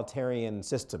totalitarian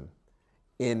system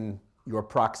in your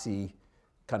proxy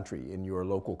country, in your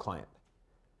local client,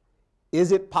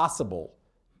 is it possible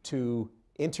to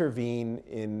intervene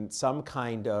in some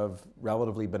kind of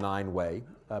relatively benign way?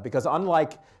 Because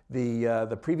unlike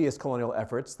the previous colonial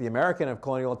efforts, the American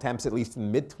colonial attempts, at least in the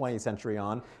mid-20th century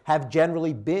on, have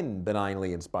generally been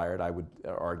benignly inspired, I would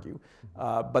argue,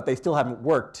 but they still haven't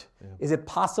worked. Yeah. Is it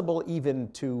possible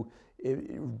even to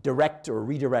direct or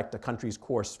redirect a country's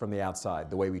course from the outside,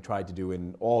 the way we tried to do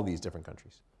in all these different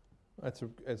countries?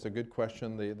 It's a good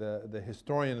question. The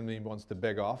historian in me wants to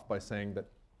beg off by saying that,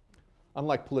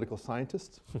 unlike political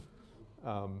scientists,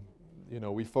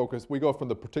 we go from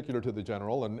the particular to the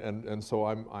general, and so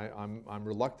I'm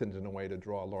reluctant in a way to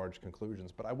draw large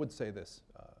conclusions. But I would say this,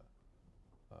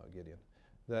 Gideon,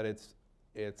 that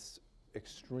it's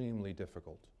extremely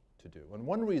difficult to do. And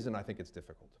one reason I think it's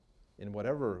difficult, in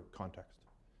whatever context,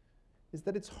 is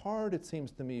that it's hard, it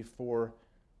seems to me, for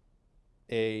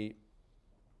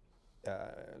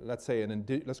let's say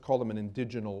let's call them an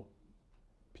indigenous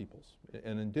peoples.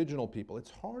 An indigenous people,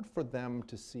 it's hard for them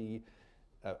to see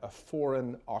a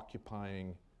foreign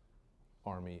occupying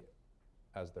army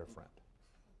as their friend.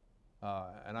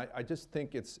 And I just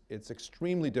think it's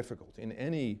extremely difficult in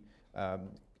any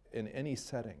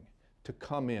setting to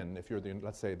come in, if you're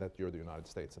let's say that you're the United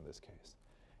States in this case,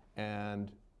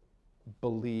 and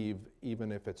believe,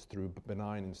 even if it's through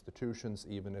benign institutions,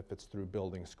 even if it's through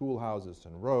building schoolhouses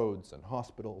and roads and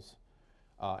hospitals,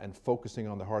 and focusing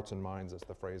on the hearts and minds, as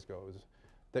the phrase goes,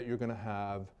 that you're going to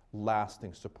have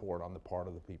lasting support on the part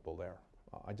of the people there.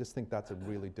 I just think that's a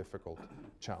really difficult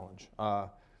challenge.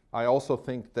 I also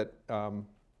think that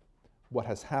what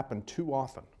has happened too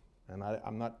often, and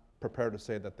I'm not prepared to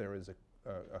say that there is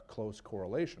a close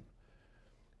correlation,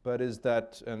 but is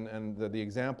that, and the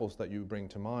examples that you bring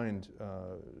to mind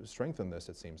strengthen this,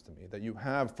 it seems to me, that you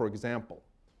have, for example,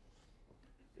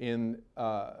 in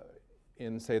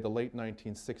say the late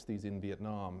 1960s in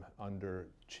Vietnam under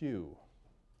Thieu,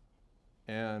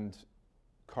 and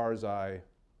Karzai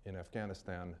in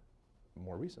Afghanistan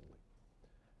more recently.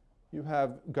 You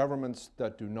have governments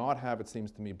that do not have, it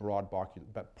seems to me, broad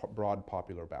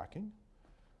popular backing,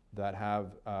 that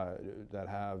have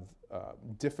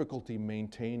difficulty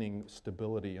maintaining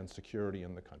stability and security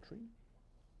in the country,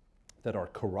 that are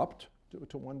corrupt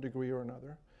to one degree or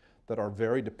another, that are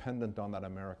very dependent on that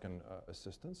American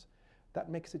assistance. That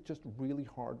makes it just really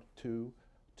hard to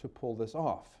pull this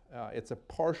off. It's a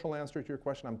partial answer to your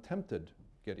question. I'm tempted,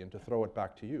 Gideon, to throw it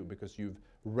back to you, because you've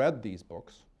read these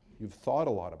books, you've thought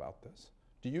a lot about this.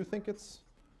 Do you think it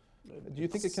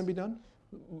can be done?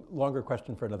 Longer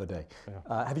question for another day.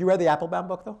 Yeah. Have you read the Applebaum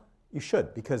book, though? You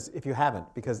should, because if you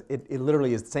haven't, because it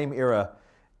literally is the same era,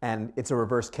 and it's a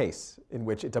reverse case in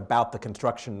which it's about the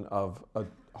construction of a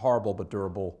horrible but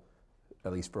durable,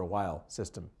 at least for a while,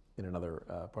 system in another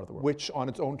part of the world. Which, on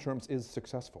its own terms, is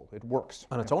successful. It works.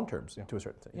 On its own terms, to a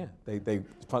certain extent, yeah. They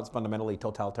fundamentally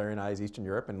totalitarianize Eastern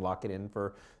Europe and lock it in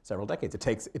for several decades. It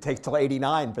takes till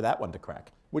 '89 for that one to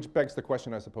crack. Which begs the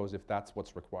question, I suppose, if that's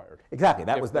what's required. Exactly.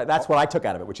 That's what I took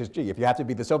out of it, which is, gee, if you have to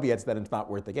be the Soviets, then it's not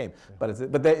worth the game. Yeah.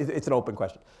 But it's an open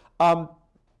question.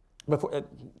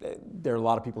 There are a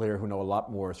lot of people here who know a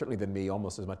lot more, certainly than me,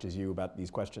 almost as much as you, about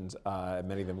these questions.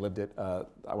 Many of them lived it.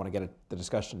 I want to get the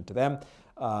discussion to them.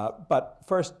 But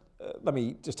first, let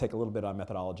me just take a little bit on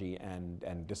methodology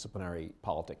and disciplinary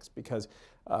politics, because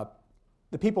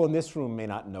the people in this room may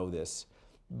not know this,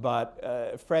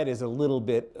 but Fred is a little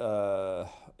bit,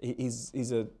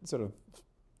 he's a sort of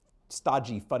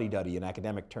stodgy fuddy-duddy in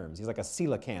academic terms. He's like a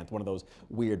coelacanth, one of those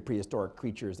weird prehistoric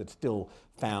creatures that's still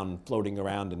found floating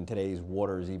around in today's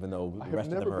waters, even though the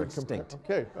rest of them are extinct.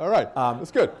 Okay, all right,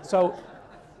 that's good. So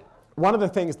one of the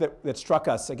things that struck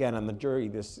us, again, on the jury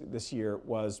this year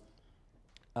was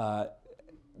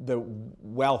the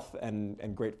wealth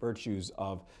and great virtues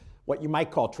of what you might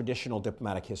call traditional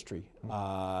diplomatic history in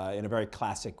a very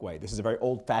classic way. This is a very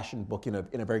old-fashioned book in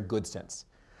a very good sense.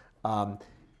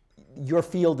 Your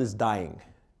field is dying.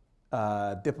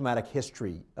 Diplomatic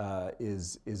history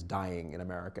is dying in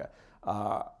America.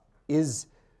 This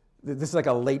is like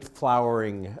a late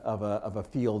flowering of a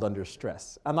field under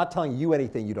stress. I'm not telling you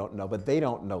anything you don't know, but they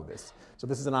don't know this. So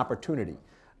this is an opportunity.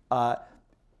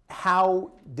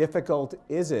 How difficult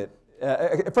is it?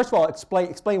 First of all,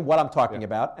 explain what I'm talking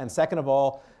about, and second of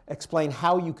all, explain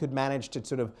how you could manage to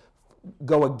sort of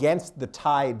go against the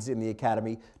tides in the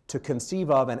academy to conceive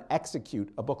of and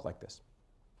execute a book like this.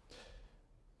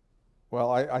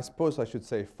 Well, I suppose I should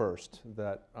say first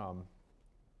that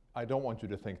I don't want you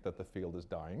to think that the field is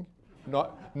dying,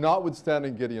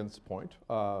 notwithstanding Gideon's point.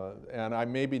 And I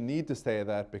maybe need to say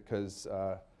that because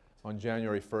On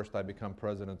January 1st, I become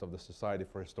president of the Society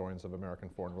for Historians of American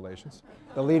Foreign Relations.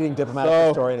 The leading diplomatic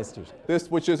historian institution.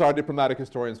 Which is our diplomatic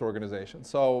historians organization.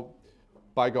 So,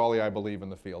 by golly, I believe in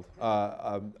the field.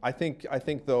 I think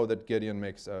though, that Gideon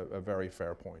makes a very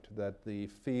fair point, that the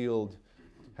field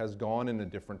has gone in a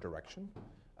different direction.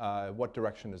 What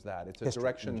direction is that? It's a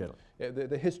direction,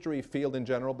 the history field in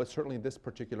general, but certainly this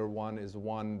particular one is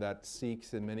one that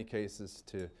seeks, in many cases,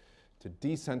 to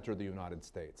decenter the United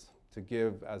States, to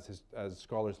give, as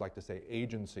scholars like to say,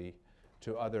 agency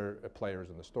to other players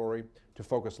in the story, to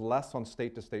focus less on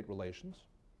state-to-state relations,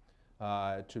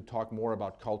 to talk more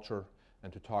about culture,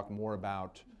 and to talk more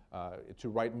about, to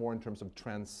write more in terms of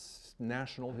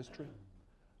transnational history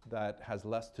that has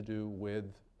less to do with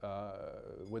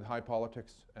high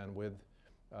politics and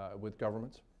with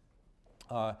governments.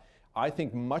 I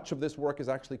think much of this work is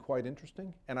actually quite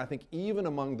interesting, and I think even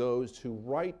among those who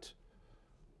write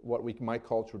what we might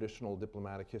call traditional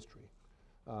diplomatic history,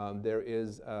 there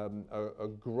is a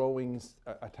growing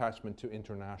attachment to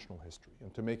international history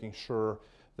and to making sure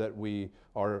that we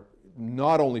are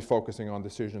not only focusing on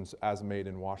decisions as made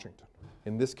in Washington.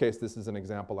 In this case, this is an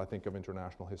example, I think, of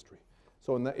international history.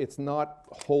 So it's not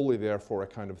wholly, therefore, a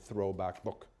kind of throwback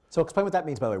book. So explain what that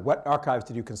means, by the way. What archives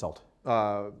did you consult?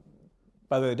 By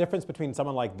the way, the difference between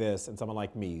someone like this and someone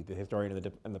like me, the historian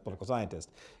and the political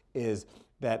scientist, is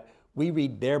that we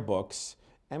read their books,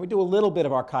 and we do a little bit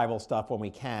of archival stuff when we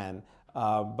can,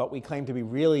 but we claim to be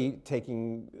really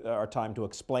taking our time to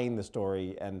explain the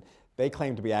story, and they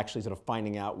claim to be actually sort of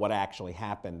finding out what actually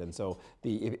happened. And so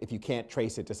if you can't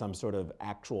trace it to some sort of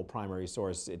actual primary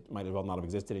source, it might as well not have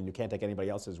existed, and you can't take anybody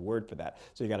else's word for that.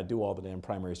 So you got to do all the damn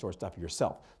primary source stuff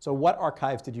yourself. So what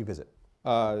archives did you visit?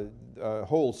 A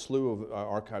whole slew of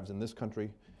archives in this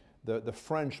country. The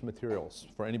French materials,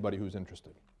 for anybody who's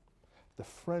interested. The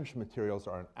French materials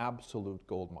are an absolute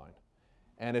gold mine.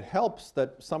 And it helps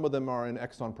that some of them are in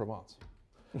Aix-en-Provence.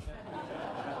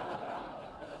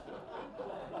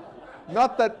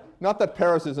 Not that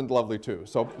Paris isn't lovely too.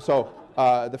 So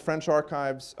the French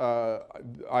archives,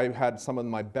 I had some of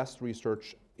my best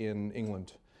research in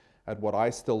England at what I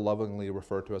still lovingly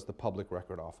refer to as the Public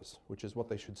Record Office, which is what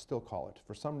they should still call it.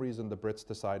 For some reason, the Brits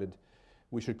decided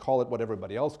we should call it what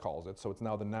everybody else calls it, so it's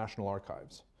now the National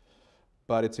Archives.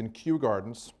 But it's in Kew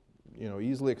Gardens,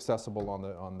 easily accessible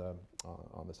on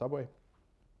the subway,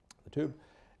 the tube,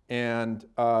 and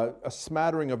a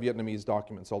smattering of Vietnamese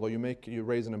documents. Although you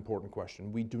raise an important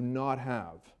question, we do not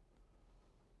have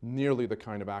nearly the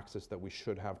kind of access that we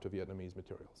should have to Vietnamese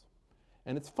materials.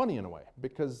 And it's funny in a way,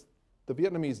 because the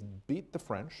Vietnamese beat the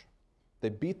French, they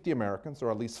beat the Americans,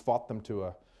 or at least fought them to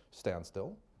a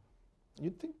standstill.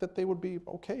 You'd think that they would be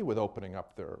okay with opening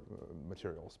up their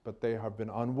materials, but they have been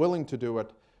unwilling to do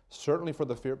it, certainly for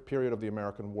the period of the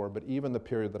American War, but even the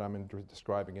period that I'm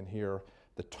describing in here,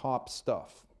 the top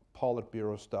stuff,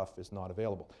 Politburo stuff, is not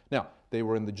available. Now, they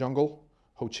were in the jungle.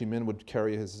 Ho Chi Minh would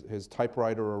carry his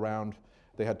typewriter around.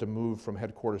 They had to move from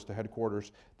headquarters to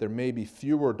headquarters. There may be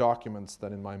fewer documents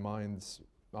than in my mind's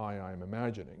eye I'm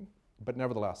imagining, but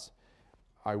nevertheless,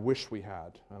 I wish we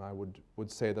had, and I would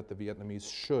say that the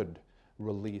Vietnamese should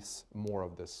release more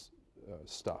of this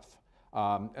stuff.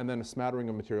 And then a smattering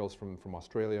of materials from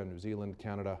Australia, New Zealand,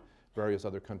 Canada, various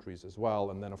other countries as well,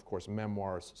 and then of course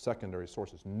memoirs, secondary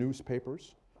sources,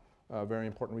 newspapers, very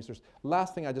important research.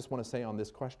 Last thing I just want to say on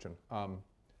this question,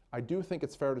 I do think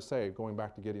it's fair to say, going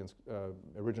back to Gideon's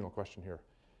original question here,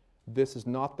 this is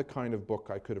not the kind of book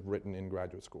I could have written in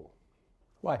graduate school.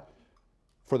 Why?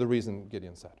 For the reason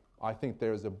Gideon said. I think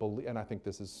there's a belief, and I think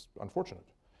this is unfortunate,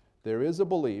 there is a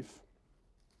belief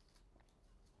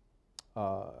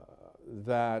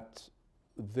that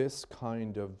this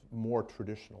kind of more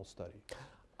traditional study.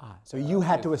 So you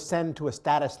had to ascend to a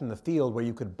status in the field where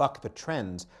you could buck the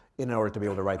trends in order to be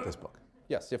able to write this book.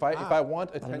 Yes, if I want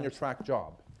a tenure-track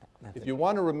job, if you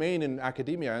want to remain in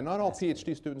academia, and not all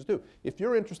PhD students do, if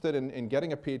you're interested in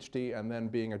getting a PhD and then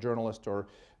being a journalist or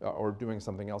doing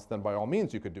something else, then by all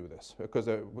means you could do this. Because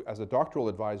as a doctoral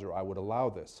advisor, I would allow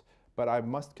this. But I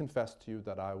must confess to you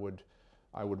that I would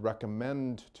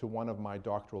recommend to one of my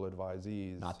doctoral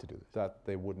advisees not to do this, that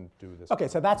they wouldn't do this. Okay,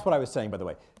 so that's what I was saying, by the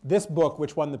way. This book,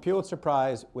 which won the Pulitzer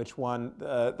Prize, which won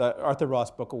the Arthur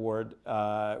Ross Book Award,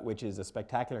 which is a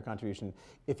spectacular contribution,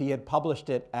 if he had published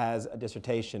it as a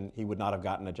dissertation, he would not have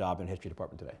gotten a job in history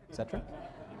department today. Is that true?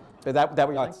 Is that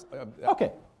what you're saying?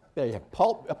 Okay, there you have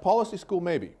A policy school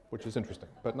maybe, which is interesting,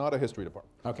 but not a history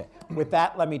department. Okay, with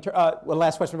that, let me turn, one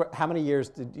last question. How many years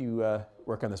did you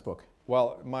work on this book?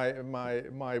 Well,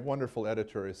 my wonderful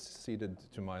editor is seated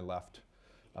to my left,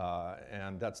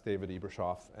 and that's David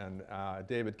Ebershoff. And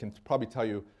David can probably tell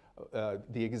you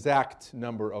the exact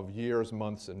number of years,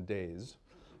 months, and days.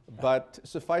 But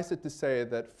suffice it to say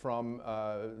that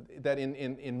that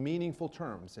in meaningful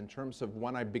terms, in terms of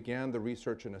when I began the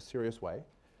research in a serious way,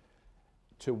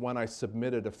 to when I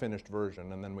submitted a finished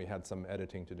version, and then we had some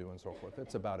editing to do and so forth,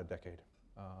 it's about a decade.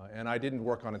 And I didn't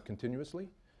work on it continuously.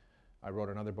 I wrote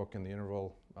another book in the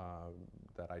interval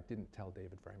that I didn't tell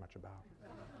David very much about.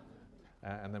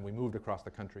 And then we moved across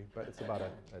the country, but it's about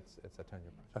it's a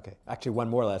 10-year process. Okay, actually one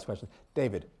more last question.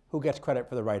 David, who gets credit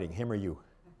for the writing, him or you?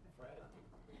 Fred.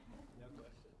 No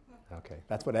question. Okay,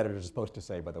 that's what editors are supposed to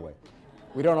say, by the way.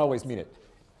 We don't always mean it.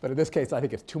 But in this case, I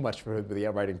think it's too much for the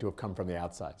writing to have come from the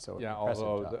outside. So yeah,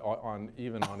 although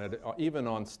even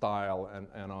on style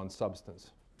and on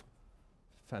substance,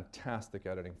 fantastic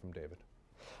editing from David.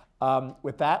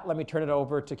 With that, let me turn it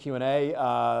over to Q&A.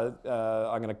 I'm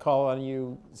going to call on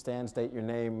you. Stand, state your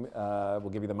name. We'll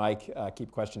give you the mic.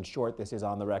 Keep questions short. This is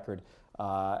on the record.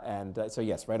 So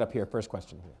yes, right up here, first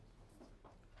question here.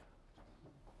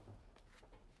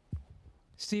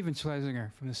 Stephen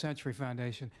Schlesinger from the Century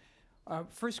Foundation.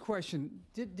 First question,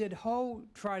 did Ho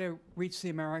try to reach the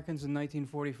Americans in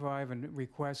 1945 and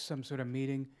request some sort of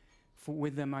meeting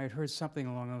with them? I had heard something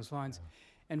along those lines.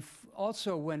 And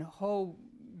also, when Ho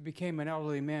became an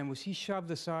elderly man, was he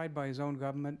shoved aside by his own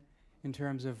government in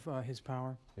terms of his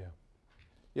power? Yeah.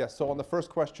 Yeah, so on the first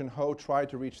question, Ho tried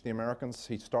to reach the Americans.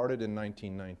 He started in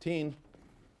 1919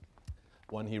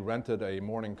 when he rented a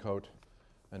morning coat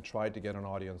and tried to get an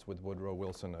audience with Woodrow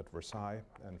Wilson at Versailles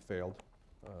and failed.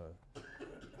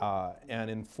 And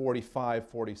in 45,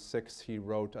 46, he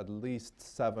wrote at least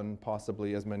 7,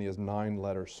 possibly as many as 9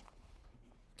 letters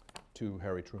to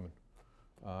Harry Truman,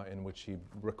 in which he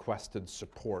requested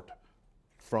support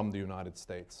from the United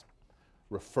States,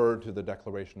 referred to the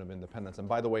Declaration of Independence. And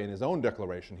by the way, in his own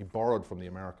declaration, he borrowed from the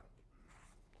American.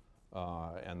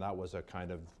 And that was a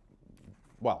kind of,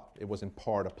 well, it was in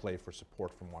part a play for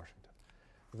support from Washington.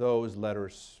 Those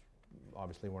letters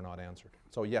obviously were not answered.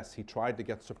 So yes, he tried to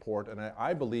get support, and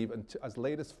I believe as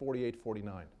late as 48,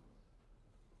 49,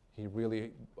 he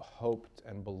really hoped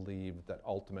and believed that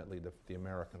ultimately the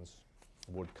Americans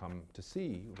would come to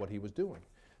see what he was doing.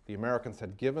 The Americans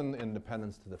had given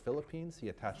independence to the Philippines. He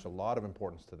attached a lot of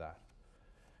importance to that.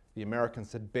 The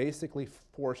Americans had basically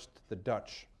forced the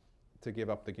Dutch to give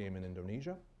up the game in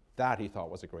Indonesia. That he thought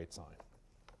was a great sign.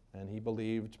 And he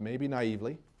believed, maybe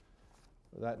naively,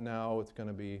 that now it's going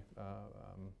to be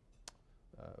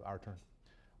our turn.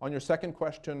 On your second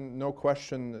question, no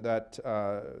question that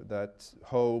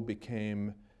Ho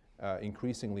became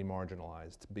increasingly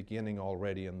marginalized, beginning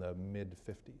already in the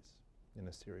mid-50s in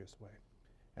a serious way.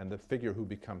 And the figure who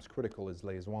becomes critical is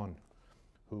Les One,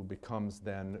 who becomes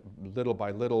then, little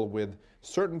by little, with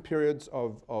certain periods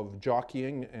of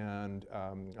jockeying and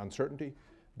uncertainty,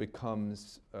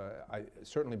 becomes,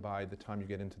 certainly by the time you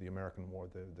get into the American War,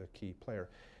 the key player.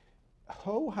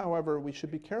 Ho, however, we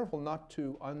should be careful not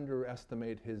to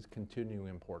underestimate his continuing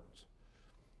importance,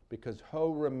 because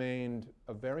Ho remained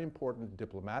a very important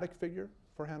diplomatic figure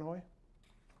for Hanoi.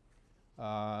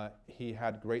 He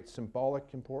had great symbolic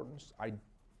importance.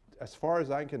 As far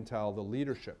as I can tell, the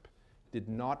leadership did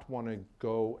not want to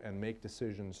go and make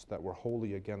decisions that were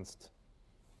wholly against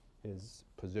his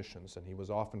positions, and he was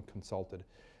often consulted.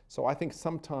 So I think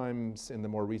sometimes in the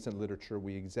more recent literature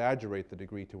we exaggerate the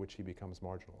degree to which he becomes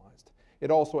marginalized.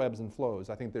 It also ebbs and flows.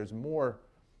 I think there's more,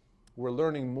 we're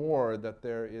learning more that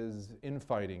there is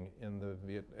infighting in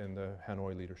the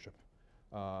Hanoi leadership,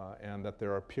 and that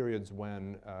there are periods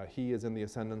when he is in the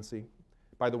ascendancy.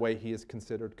 By the way, he is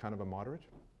considered kind of a moderate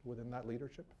within that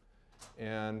leadership,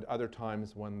 and other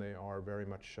times when they are very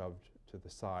much shoved to the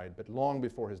side. But long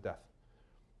before his death,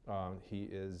 he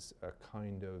is a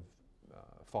kind of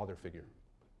father figure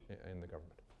in the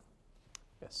government.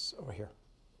 Yes, over here.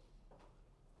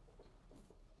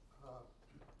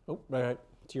 Oh, right,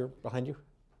 it's behind you.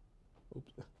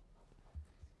 Oops.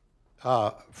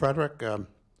 Fredrik,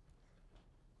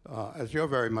 as you're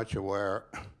very much aware,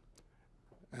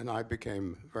 and I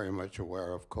became very much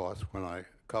aware, of course, when I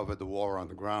covered the war on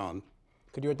the ground.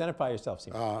 Could you identify yourself,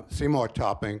 Seymour? Seymour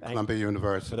Topping, Columbia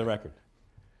University. For the record.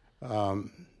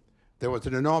 There was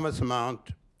an enormous amount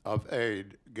of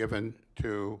aid given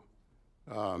to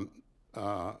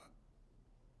the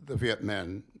Viet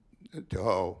Minh, to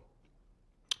Ho,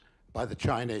 by the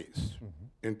Chinese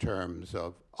in terms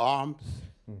of arms,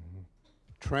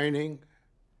 training,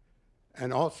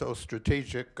 and also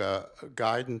strategic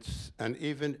guidance, and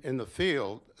even in the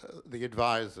field, the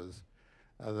advisors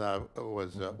that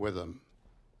was with them.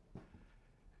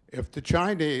 If the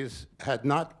Chinese had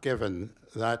not given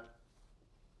that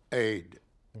aid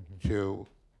to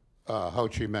Ho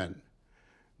Chi Minh,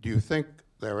 do you think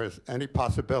there is any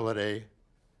possibility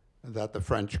that the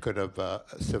French could have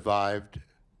survived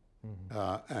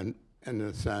and, in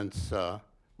a sense,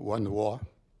 won the war?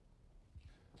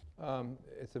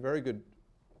 It's a very good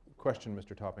question,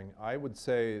 Mr. Topping. I would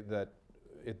say that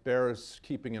it bears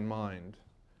keeping in mind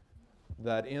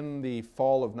that in the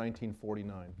fall of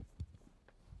 1949,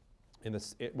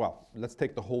 well, let's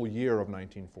take the whole year of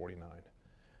 1949,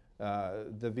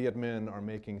 the Viet Minh are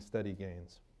making steady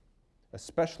gains,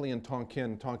 especially in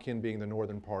Tonkin, Tonkin being the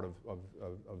northern part of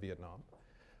Vietnam.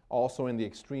 Also in the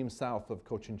extreme south of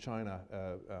Cochin China,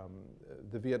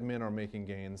 the Viet Minh are making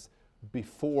gains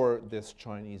before this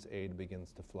Chinese aid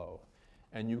begins to flow.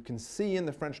 And you can see in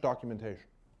the French documentation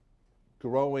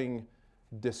growing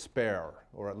despair,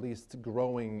 or at least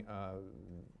growing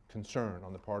concern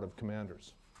on the part of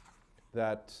commanders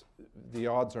that the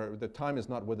odds are, the time is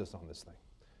not with us on this thing,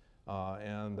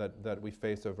 and that we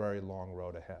face a very long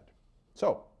road ahead.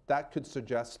 So that could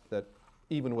suggest that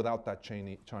even without that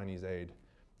Chinese aid,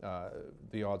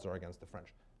 the odds are against the French.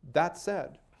 That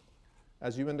said,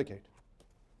 as you indicate,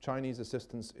 Chinese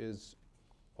assistance is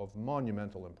of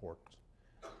monumental importance,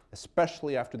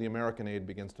 especially after the American aid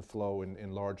begins to flow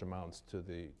in large amounts to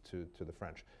the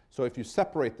French. So if you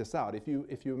separate this out, if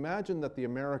you imagine that the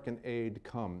American aid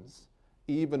comes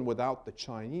even without the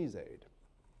Chinese aid,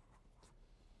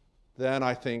 then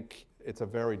I think it's a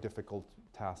very difficult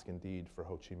task indeed for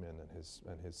Ho Chi Minh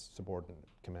and his subordinate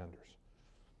commanders.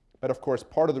 But of course,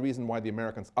 part of the reason why the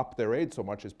Americans up their aid so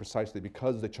much is precisely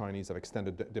because the Chinese have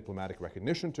extended diplomatic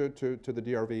recognition to the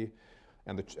DRV,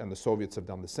 and the Soviets have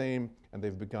done the same, and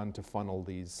they've begun to funnel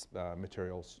these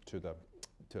materials to the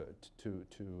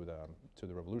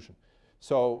revolution.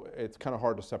 So it's kind of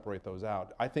hard to separate those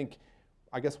out.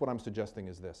 I guess what I'm suggesting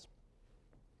is this.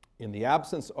 In the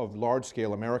absence of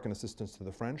large-scale American assistance to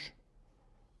the French,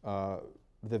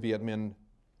 the Viet Minh,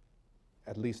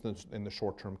 at least in the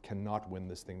short term, cannot win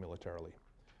this thing militarily.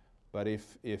 But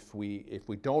if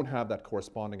we don't have that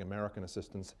corresponding American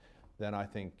assistance, then I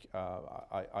think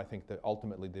that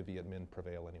ultimately the Viet Minh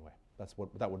prevail anyway.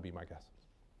 That would be my guess.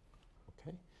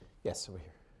 Okay. Yes, over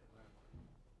here.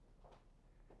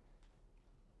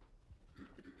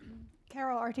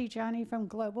 Carol Artigiani from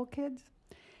Global Kids.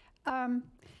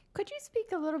 Could you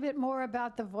speak a little bit more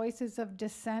about the voices of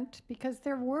dissent? Because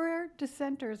there were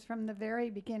dissenters from the very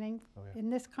beginning in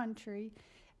this country,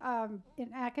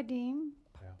 in academe,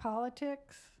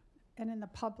 politics, and in the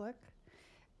public.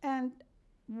 And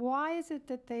why is it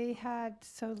that they had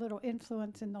so little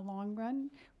influence in the long run?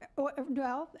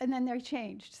 Well, and then they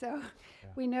changed. So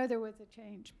we know there was a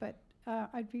change. But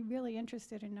I'd be really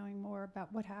interested in knowing more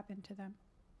about what happened to them.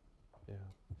 Yeah,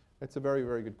 it's a very,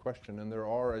 very good question. And there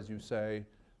are, as you say,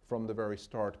 from the very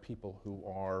start, people who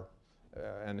are,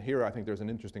 and here I think there's an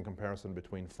interesting comparison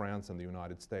between France and the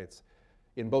United States.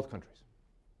 In both countries,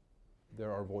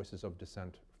 there are voices of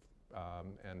dissent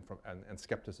and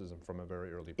skepticism from a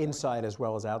very early point. Inside as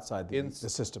well as outside the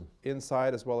system.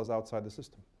 Inside as well as outside the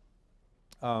system.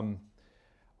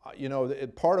 You know,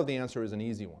 part of the answer is an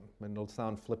easy one, and it'll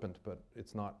sound flippant, but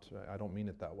it's not, I don't mean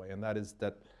it that way, and that is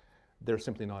that there's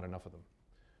simply not enough of them.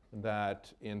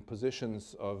 That in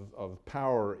positions of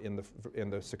power in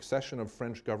the succession of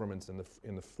French governments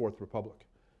in the Fourth Republic,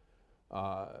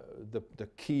 the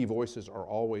key voices are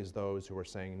always those who are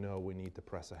saying, no, we need to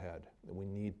press ahead. We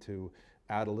need to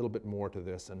add a little bit more to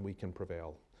this and we can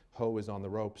prevail. Ho is on the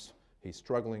ropes. He's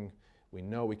struggling. We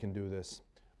know we can do this.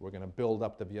 We're going to build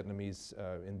up the Vietnamese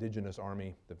indigenous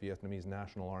army, the Vietnamese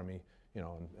national army, you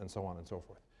know, and so on and so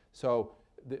forth. So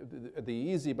the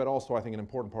easy, but also I think an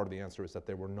important part of the answer is that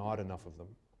there were not enough of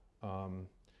them.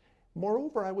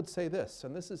 Moreover, I would say this,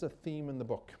 and this is a theme in the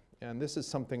book, and this is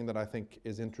something that I think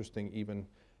is interesting even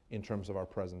in terms of our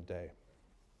present day.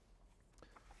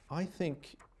 I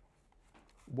think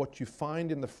what you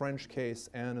find in the French case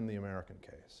and in the American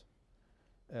case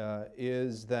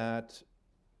is that,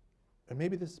 and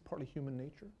maybe this is partly human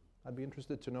nature, I'd be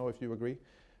interested to know if you agree,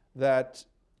 that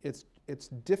it's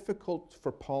difficult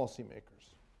for policymakers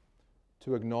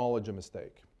to acknowledge a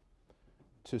mistake,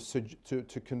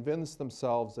 to convince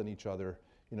themselves and each other,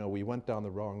 you know, we went down the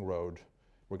wrong road,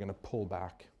 we're going to pull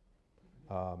back.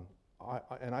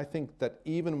 And I think that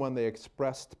even when they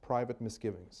expressed private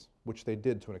misgivings, which they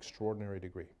did to an extraordinary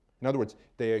degree, in other words,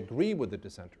 they agree with the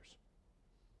dissenters.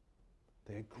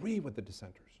 They agree with the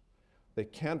dissenters. They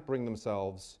can't bring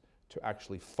themselves to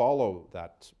actually follow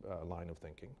that line of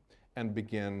thinking and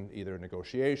begin either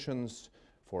negotiations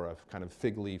for a kind of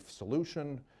fig leaf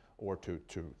solution or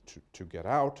to get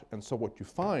out. And so what you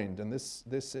find, and this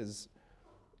is,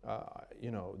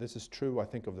 you know, this is true, I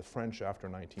think, of the French after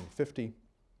 1950,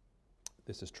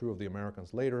 this is true of the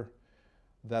Americans later,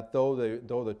 that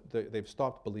they've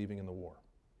stopped believing in the war,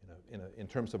 in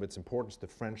terms of its importance to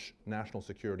French national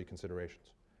security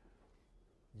considerations.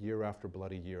 Year after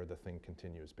bloody year, the thing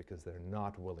continues because they're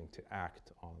not willing to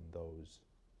act on those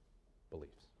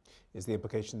beliefs. Is the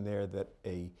implication there that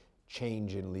a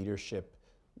change in leadership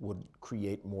would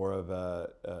create more of a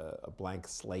blank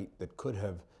slate that could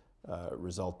have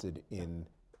resulted in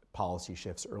policy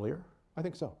shifts earlier? I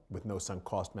think so. With no sunk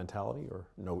cost mentality or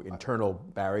no internal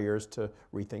barriers to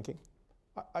rethinking?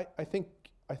 I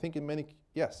think in many,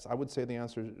 yes, I would say the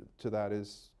answer to that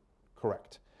is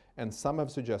correct. And some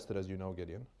have suggested, as you know,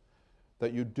 Gideon,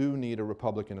 that you do need a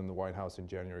Republican in the White House in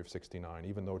January of '69,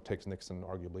 even though it takes Nixon,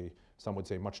 arguably, some would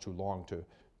say, much too long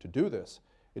to do this.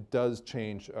 It does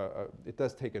change, it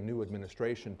does take a new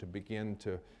administration to begin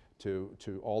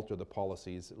to alter the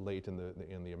policies late in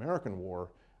the American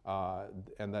war,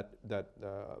 and that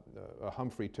a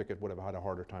Humphrey ticket would have had a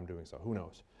harder time doing so. Who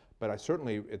knows? But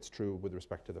certainly it's true with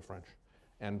respect to the French.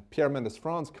 And Pierre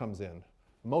Mendès-France comes in,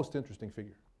 most interesting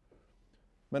figure.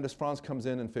 Mendès-France comes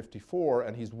in '54,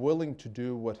 and he's willing to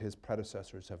do what his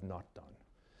predecessors have not done.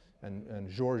 And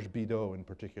Georges Bidault in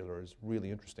particular is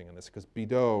really interesting in this, because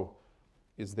Bidault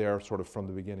is there sort of from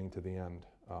the beginning to the end,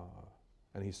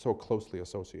 and he's so closely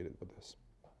associated with this.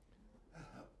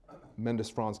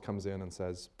 Mendès-France comes in and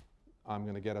says, I'm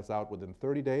going to get us out within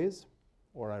 30 days,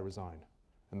 or I resign.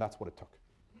 And that's what it took.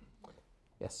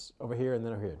 Yes, over here and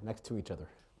then over here, next to each other.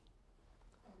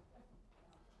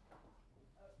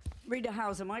 Rita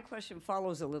Hauser, my question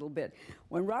follows a little bit.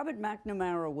 When Robert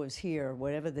McNamara was here,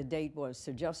 whatever the date was,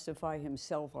 to justify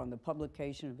himself on the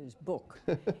publication of his book,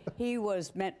 he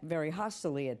was met very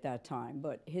hostilely at that time,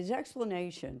 but his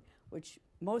explanation, which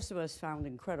most of us found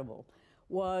incredible,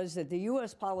 was that the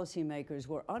U.S. policymakers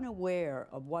were unaware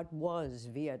of what was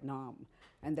Vietnam,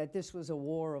 and that this was a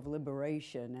war of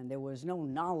liberation, and there was no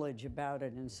knowledge about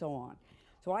it, and so on.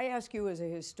 So I ask you as a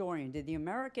historian, did the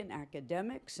American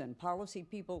academics and policy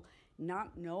people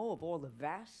not know of all the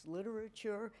vast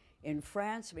literature in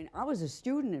France? I mean, I was a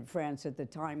student in France at the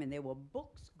time, and there were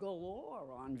books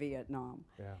galore on Vietnam,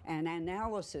 and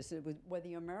analysis. Were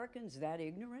the Americans that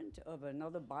ignorant of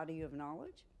another body of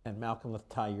knowledge? And Malcolm, let's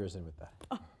tie yours in with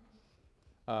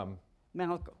that.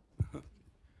 Malcolm.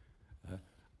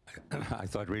 I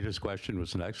thought Rita's question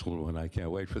was an excellent one. I can't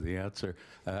wait for the answer.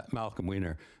 Malcolm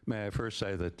Weiner, may I first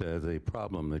say that the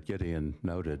problem that Gideon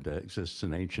noted exists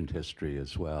in ancient history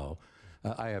as well.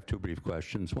 I have two brief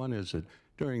questions. One is that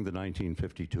during the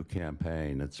 1952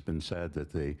 campaign, it's been said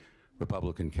that the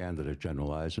Republican candidate,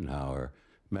 General Eisenhower,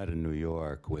 met in New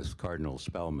York with Cardinal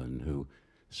Spellman, who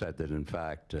said that, in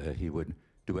fact, he would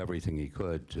do everything he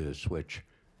could to switch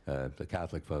the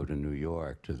Catholic vote in New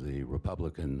York to the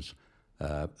Republicans,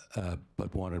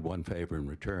 but wanted one favor in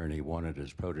return. He wanted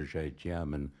his protege,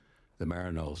 Diem, in the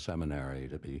Maryknoll Seminary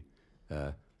to be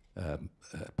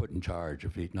put in charge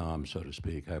of Vietnam, so to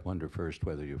speak. I wonder first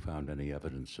whether you found any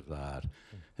evidence of that.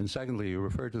 And secondly, you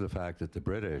referred to the fact that the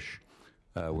British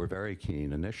were very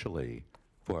keen initially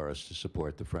for us to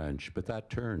support the French, but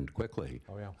that turned quickly.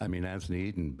 Oh, yeah. I mean, Anthony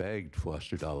Eden begged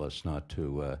Foster Dulles not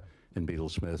to, and Beadle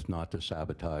Smith not to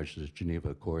sabotage the Geneva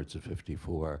Accords of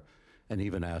 '54, and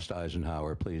even asked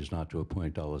Eisenhower, please, not to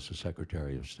appoint Dulles as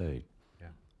Secretary of State. Yeah.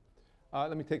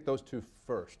 Let me take those two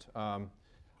first. I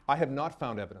have not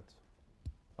found evidence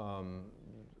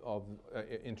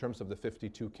in terms of the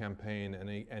 '52 campaign,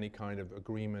 any kind of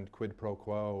agreement, quid pro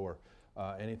quo, or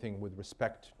anything with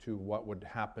respect to what would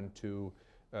happen to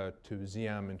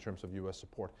Diem in terms of U.S.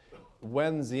 support.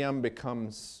 When Diem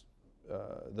becomes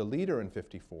the leader in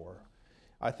 '54,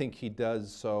 I think he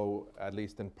does so, at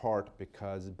least in part,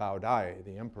 because Bao Dai,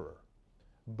 the emperor,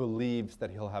 believes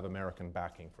that he'll have American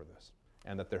backing for this,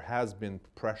 and that there has been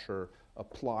pressure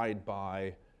applied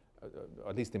by,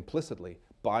 at least implicitly,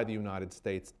 by the United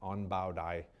States on Bao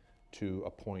Dai to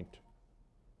appoint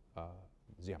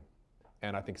Diem.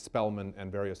 And I think Spellman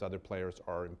and various other players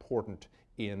are important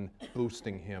in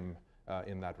boosting him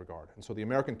in that regard. And so the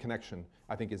American connection,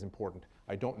 I think, is important.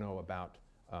 I don't know about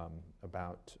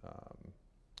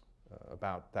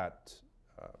that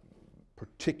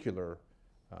particular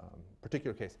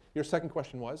case. Your second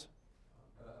question was?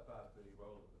 About the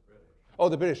role of the British. Oh,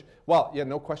 the British. Well, yeah,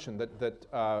 no question that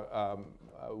a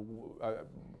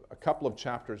couple of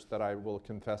chapters that I will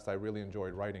confess I really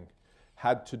enjoyed writing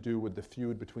had to do with the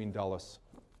feud between Dulles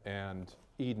and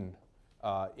Eden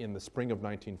in the spring of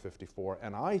 1954.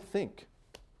 And I think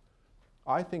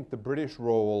the British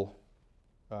role,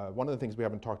 one of the things we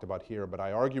haven't talked about here, but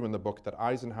I argue in the book that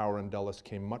Eisenhower and Dulles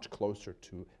came much closer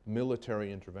to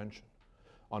military intervention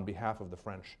on behalf of the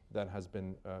French than has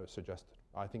been suggested.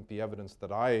 I think the evidence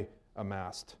that I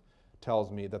amassed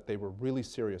tells me that they were really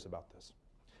serious about this.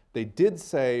 They did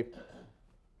say,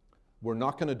 we're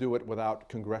not going to do it without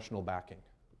congressional backing,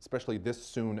 especially this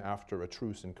soon after a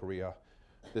truce in Korea.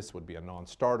 This would be a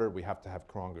non-starter. We have to have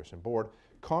Congress on board.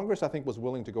 Congress, I think, was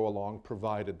willing to go along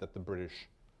provided that the British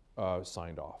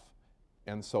signed off.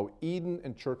 And so Eden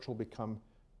and Churchill become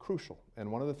crucial.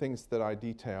 And one of the things that I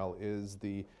detail is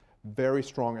the very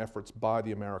strong efforts by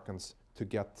the Americans to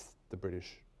get the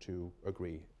British to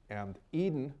agree. And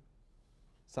Eden,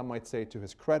 some might say to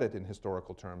his credit in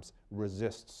historical terms,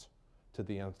 resists to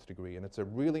the nth degree. And it's a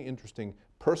really interesting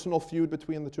personal feud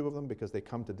between the two of them because they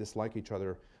come to dislike each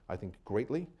other, I think,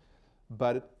 greatly,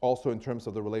 but also in terms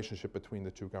of the relationship between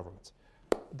the two governments.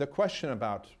 The question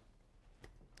about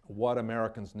what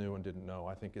Americans knew and didn't know,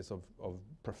 I think, is of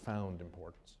profound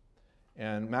importance.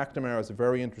 And McNamara is a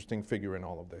very interesting figure in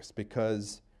all of this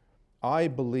because I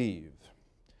believe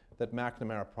that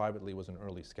McNamara privately was an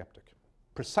early skeptic,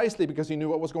 precisely because he knew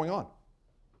what was going on.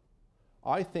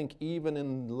 I think even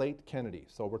in late Kennedy,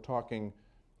 so we're talking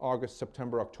August,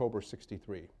 September, October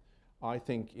 '63, I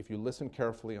think if you listen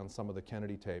carefully on some of the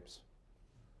Kennedy tapes,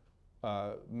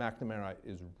 McNamara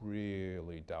is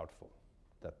really doubtful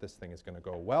that this thing is going to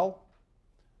go well.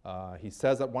 He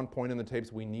says at one point in the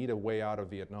tapes, we need a way out of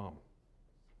Vietnam.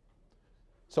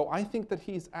 So I think that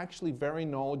he's actually very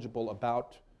knowledgeable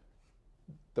about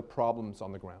the problems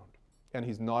on the ground. And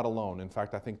he's not alone. In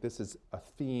fact, I think this is a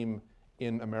theme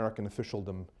in American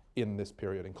officialdom in this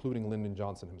period, including Lyndon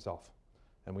Johnson himself.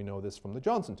 And we know this from the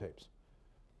Johnson tapes.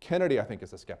 Kennedy, I think,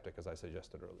 is a skeptic, as I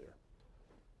suggested earlier.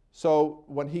 So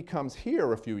when he comes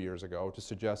here a few years ago to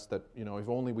suggest that, you know, if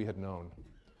only we had known,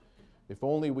 if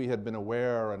only we had been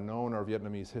aware and known our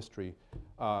Vietnamese history,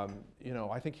 you know,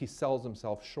 I think he sells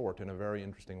himself short in a very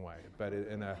interesting way, but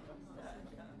in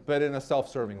a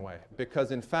self-serving way.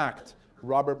 Because in fact,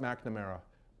 Robert McNamara,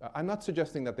 I'm not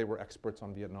suggesting that they were experts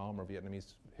on Vietnam or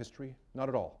Vietnamese history, not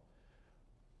at all.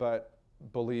 But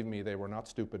believe me, they were not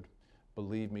stupid.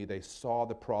 Believe me, they saw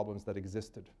the problems that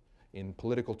existed in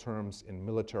political terms, in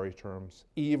military terms,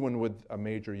 even with a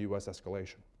major US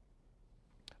escalation.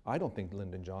 I don't think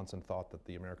Lyndon Johnson thought that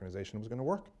the Americanization was going to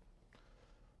work.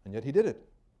 And yet he did it.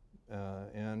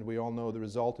 And we all know the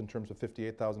result in terms of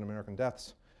 58,000 American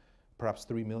deaths, perhaps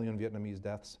 3 million Vietnamese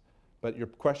deaths. But your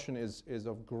question is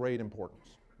of great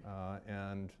importance.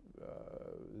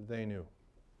 They knew.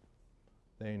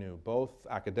 They knew. Both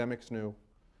academics knew,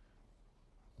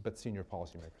 but senior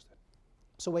policymakers did.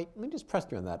 So wait, let me just press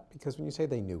you on that, because when you say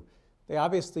they knew, they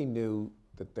obviously knew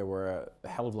that there were a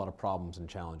hell of a lot of problems and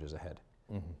challenges ahead.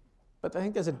 Mm-hmm. But I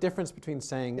think there's a difference between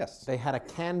saying yes, they had a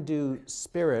can-do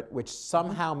spirit which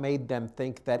somehow made them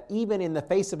think that even in the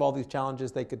face of all these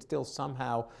challenges, they could still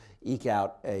somehow eke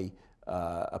out a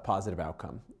positive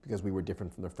outcome because we were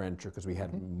different from the French or because we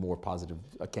had more positive,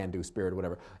 a can-do spirit or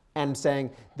whatever. And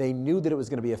saying they knew that it was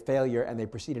going to be a failure and they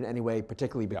proceeded anyway,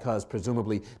 particularly because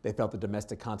presumably they felt the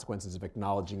domestic consequences of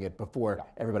acknowledging it before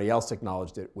everybody else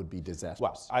acknowledged it would be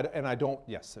disastrous. Well,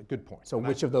 yes, a good point. So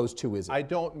which of those two is it? I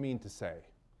don't mean to say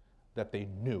that they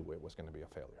knew it was going to be a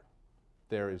failure.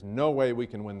 There is no way we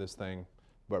can win this thing,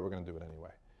 but we're going to do it anyway.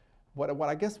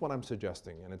 I guess what I'm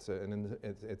suggesting, and it's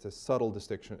a subtle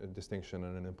distinction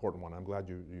and an important one. I'm glad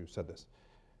you said this.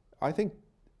 I think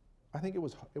it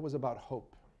was about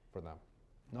hope for them,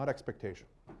 not expectation.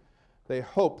 They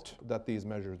hoped that these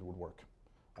measures would work,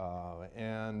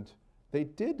 and they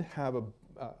did have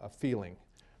a feeling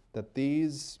that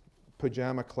these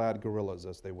pajama-clad guerrillas,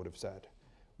 as they would have said,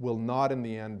 will not in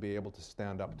the end be able to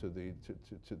stand up to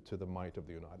the might of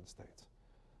the United States.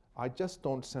 I just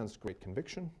don't sense great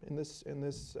conviction in this.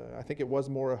 I think it was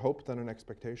more a hope than an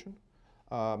expectation.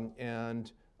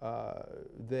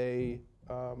 They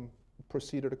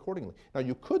proceeded accordingly. Now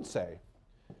you could say,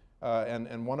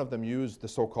 and one of them used the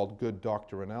so-called good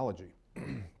doctor analogy,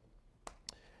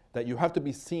 that you have to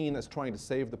be seen as trying to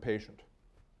save the patient,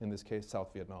 in this case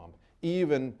South Vietnam.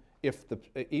 Even if the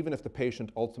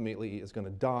patient ultimately is going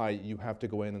to die, you have to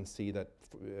go in and see that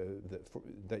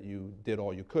you did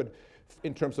all you could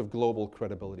in terms of global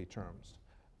credibility terms.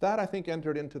 That, I think,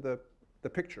 entered into the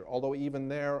picture, although even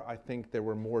there, I think there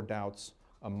were more doubts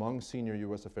among senior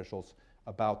US officials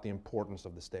about the importance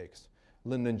of the stakes.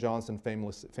 Lyndon Johnson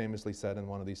famously said in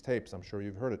one of these tapes, I'm sure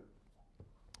you've heard it,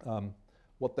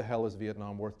 what the hell is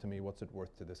Vietnam worth to me? What's it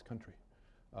worth to this country?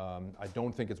 I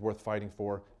don't think it's worth fighting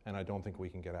for, and I don't think we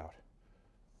can get out.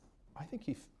 I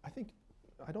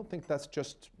don't think that's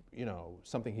just, you know,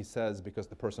 something he says because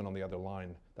the person on the other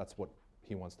line, that's what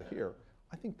he wants to hear.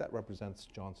 I think that represents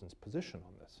Johnson's position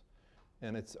on this.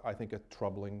 And it's, I think, a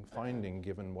troubling finding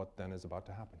given what then is about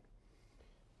to happen.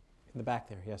 In the back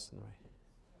there, yes, on the right.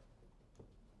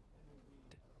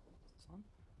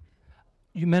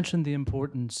 You mentioned the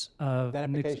importance of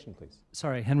Identification, please.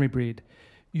 Sorry, Henry Breed.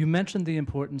 You mentioned the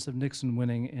importance of Nixon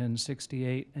winning in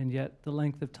 '68, and yet the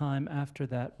length of time after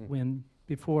that win,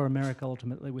 before America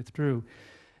ultimately withdrew.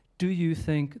 Do you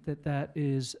think that that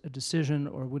is a decision,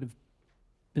 or would have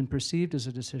been perceived as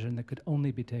a decision, that could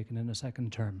only be taken in a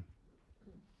second term?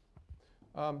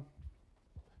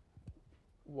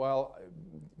 Well,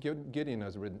 Gideon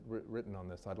has written on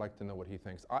this. I'd like to know what he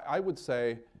thinks. I would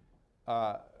say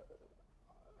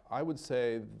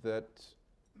that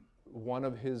one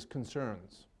of his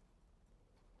concerns,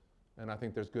 and I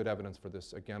think there's good evidence for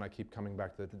this. Again, I keep coming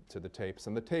back to the tapes.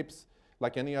 And the tapes,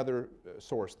 like any other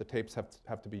source, the tapes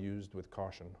have to be used with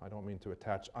caution. I don't mean to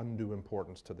attach undue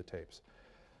importance to the tapes.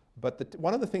 But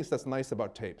one of the things that's nice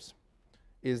about tapes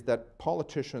is that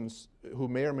politicians who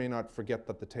may or may not forget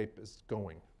that the tape is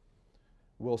going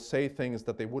will say things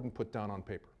that they wouldn't put down on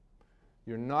paper.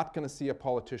 You're not going to see a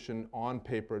politician on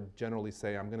paper generally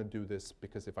say, I'm going to do this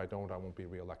because if I don't, I won't be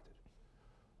reelected.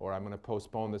 Or I'm going to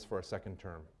postpone this for a second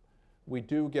term. We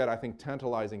do get, I think,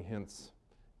 tantalizing hints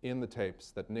in the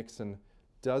tapes that Nixon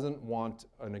doesn't want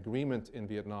an agreement in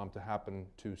Vietnam to happen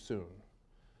too soon,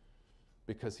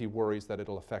 because he worries that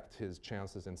it'll affect his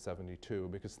chances in '72,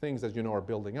 because things, as you know, are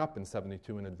building up in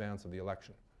 '72 in advance of the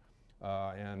election.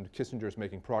 And Kissinger's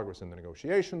making progress in the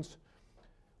negotiations.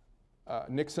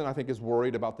 Nixon, I think, is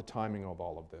worried about the timing of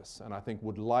all of this, and I think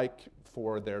would like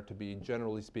for there to be,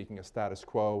 generally speaking, a status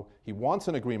quo. He wants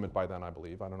an agreement by then, I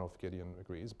believe. I don't know if Gideon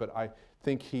agrees, but I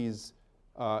think he's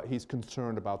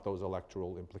concerned about those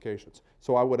electoral implications.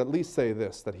 So I would at least say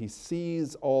this, that he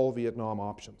sees all Vietnam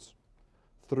options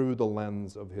through the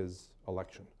lens of his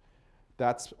election.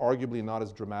 That's arguably not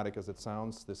as dramatic as it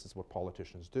sounds. This is what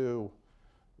politicians do.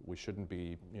 We shouldn't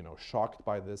be, shocked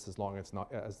by this as long as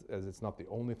it's not the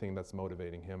only thing that's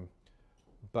motivating him.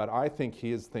 But I think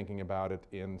he is thinking about it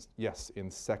in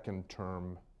second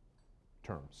term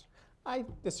terms. I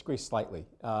disagree slightly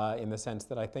in the sense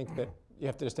that I think that you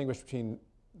have to distinguish between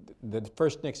the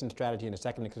first Nixon strategy and the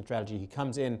second Nixon strategy. He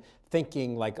comes in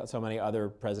thinking, like so many other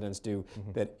presidents do,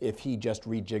 that if he just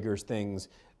rejiggers things,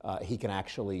 he can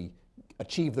actually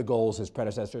achieve the goals his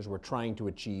predecessors were trying to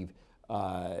achieve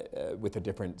with a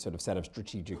different sort of set of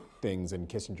strategic things, and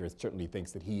Kissinger certainly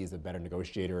thinks that he is a better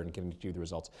negotiator and can achieve the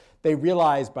results. They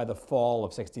realize by the fall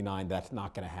of '69 that's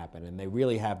not going to happen, and they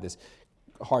really have this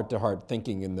heart-to-heart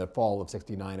thinking in the fall of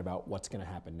 '69 about what's going to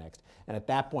happen next. And at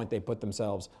that point, they put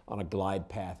themselves on a glide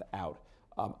path out.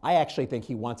 I actually think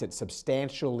he wants it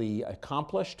substantially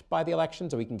accomplished by the election,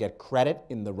 so he can get credit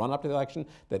in the run-up to the election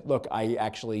that, look, I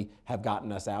actually have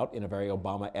gotten us out in a very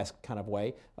Obama-esque kind of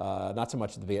way. Not so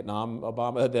much the Vietnam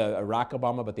Obama, the Iraq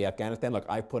Obama, but the Afghanistan. Look,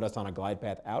 I've put us on a glide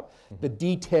path out. The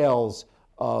details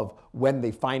of when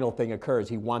the final thing occurs,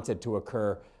 he wants it to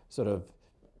occur sort of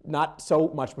not so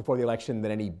much before the election that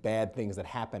any bad things that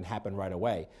happen right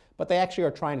away. But they actually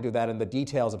are trying to do that, and the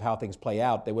details of how things play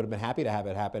out, they would have been happy to have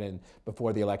it happen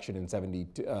before the election in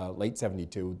late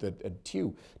 '72. That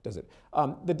Tew does it.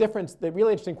 The difference, the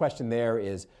really interesting question there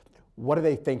is, what do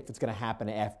they think that's going to happen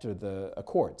after the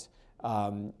Accords?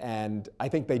 And I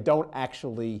think they don't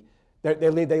actually.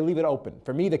 They leave it open.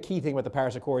 For me, the key thing with the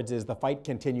Paris Accords is the fight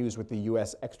continues with the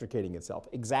U.S. extricating itself,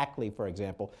 exactly, for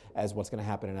example, as what's going to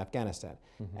happen in Afghanistan.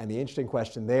 And the interesting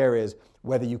question there is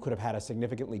whether you could have had a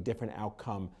significantly different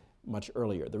outcome much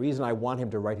earlier. The reason I want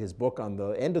him to write his book on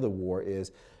the end of the war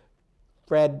is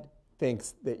Fred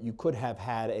thinks that you could have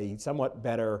had a somewhat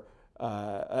better,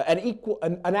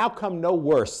 an outcome no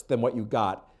worse than what you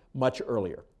got much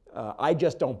earlier. I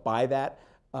just don't buy that.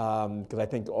 Because I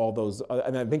think all those,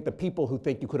 and I think the people who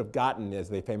think you could have gotten, as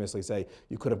they famously say,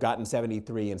 you could have gotten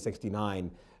 73 and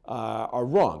 69, are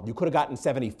wrong. You could have gotten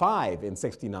 75 in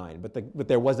 69, but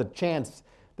there was a chance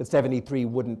that 73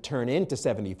 wouldn't turn into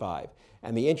 75.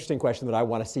 And the interesting question that I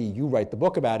want to see you write the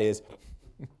book about is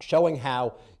showing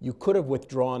how you could have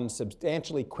withdrawn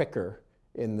substantially quicker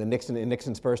in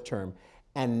Nixon's first term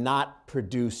and not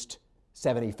produced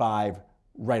 75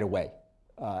 right away.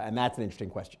 And that's an interesting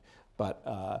question. But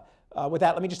with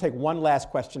that, let me just take one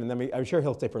last question, and then I'm sure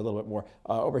he'll stay for a little bit more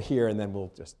over here, and then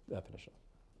we'll just finish up.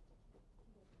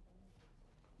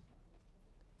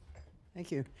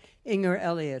 Thank you. Inger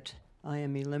Elliott,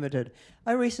 IME Limited.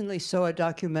 I recently saw a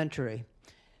documentary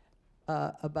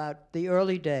about the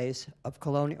early days of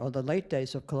the late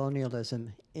days of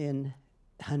colonialism in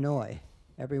Hanoi.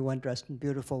 Everyone dressed in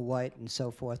beautiful white and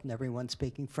so forth, and everyone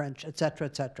speaking French, et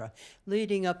cetera,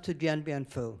 leading up to Dien Bien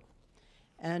Phu,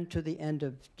 and to the end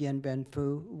of Dien Bien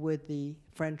Phu with the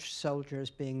French soldiers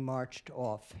being marched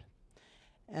off.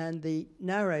 and the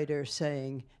narrator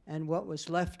saying, and what was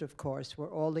left, of course, were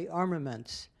all the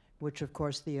armaments, which, of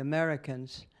course, the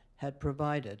Americans had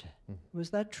provided. Was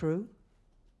that true?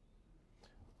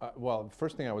 Well, the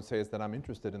first thing I would say is that I'm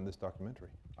interested in this documentary.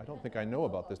 I don't think I know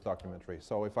about this documentary,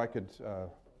 so if I could,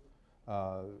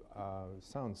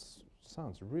 sounds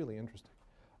really interesting.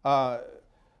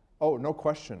 Oh, no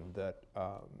question that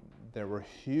there were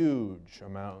huge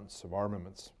amounts of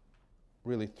armaments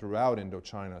really throughout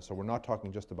Indochina. So we're not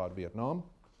talking just about Vietnam,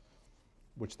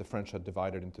 which the French had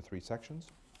divided into 3 sections,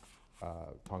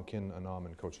 Tonkin, Annam,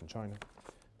 and Cochin China.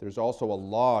 There's also a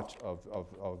lot of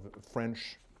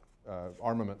French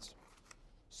armaments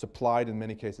supplied in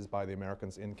many cases by the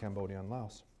Americans in Cambodia and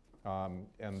Laos.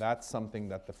 And that's something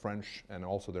that the French and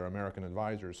also their American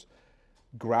advisors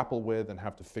grapple with and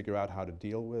have to figure out how to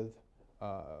deal with.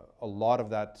 A lot of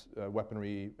that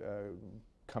weaponry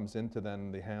comes into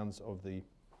then the hands of the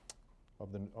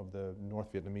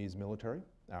North Vietnamese military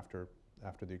after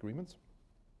the agreements.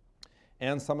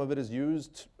 And some of it is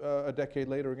used a decade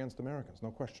later against Americans,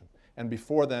 no question. And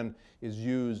before then is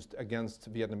used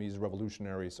against Vietnamese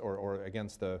revolutionaries or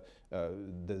against the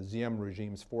Diem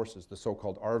regime's forces, the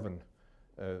so-called ARVN,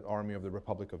 Army of the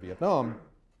Republic of Vietnam,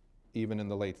 even in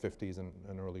the late 50s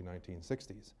and early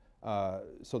 1960s.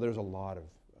 So there's a lot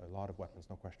of weapons,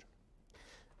 no question.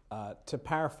 To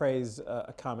paraphrase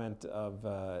a comment of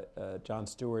John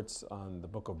Stewart's on the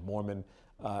Book of Mormon,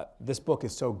 this book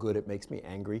is so good it makes me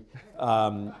angry.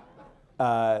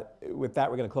 With that,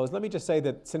 we're going to close. Let me just say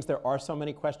that since there are so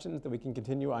many questions that we can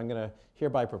continue, I'm going to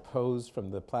hereby propose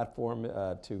from the platform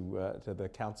to the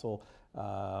council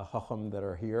Chacham that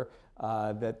are here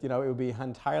that it would be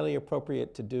entirely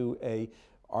appropriate to do a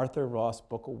Arthur Ross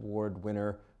Book Award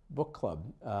winner book club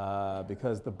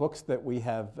because the books that we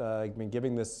have been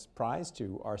giving this prize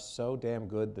to are so damn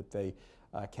good that they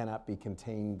cannot be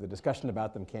contained. The discussion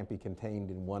about them can't be contained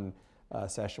in one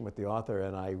session with the author,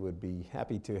 and I would be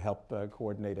happy to help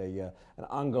coordinate an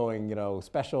ongoing,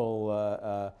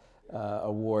 special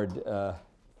award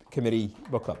committee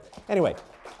book club. Anyway,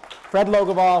 Fred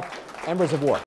Logevall, Embers of War.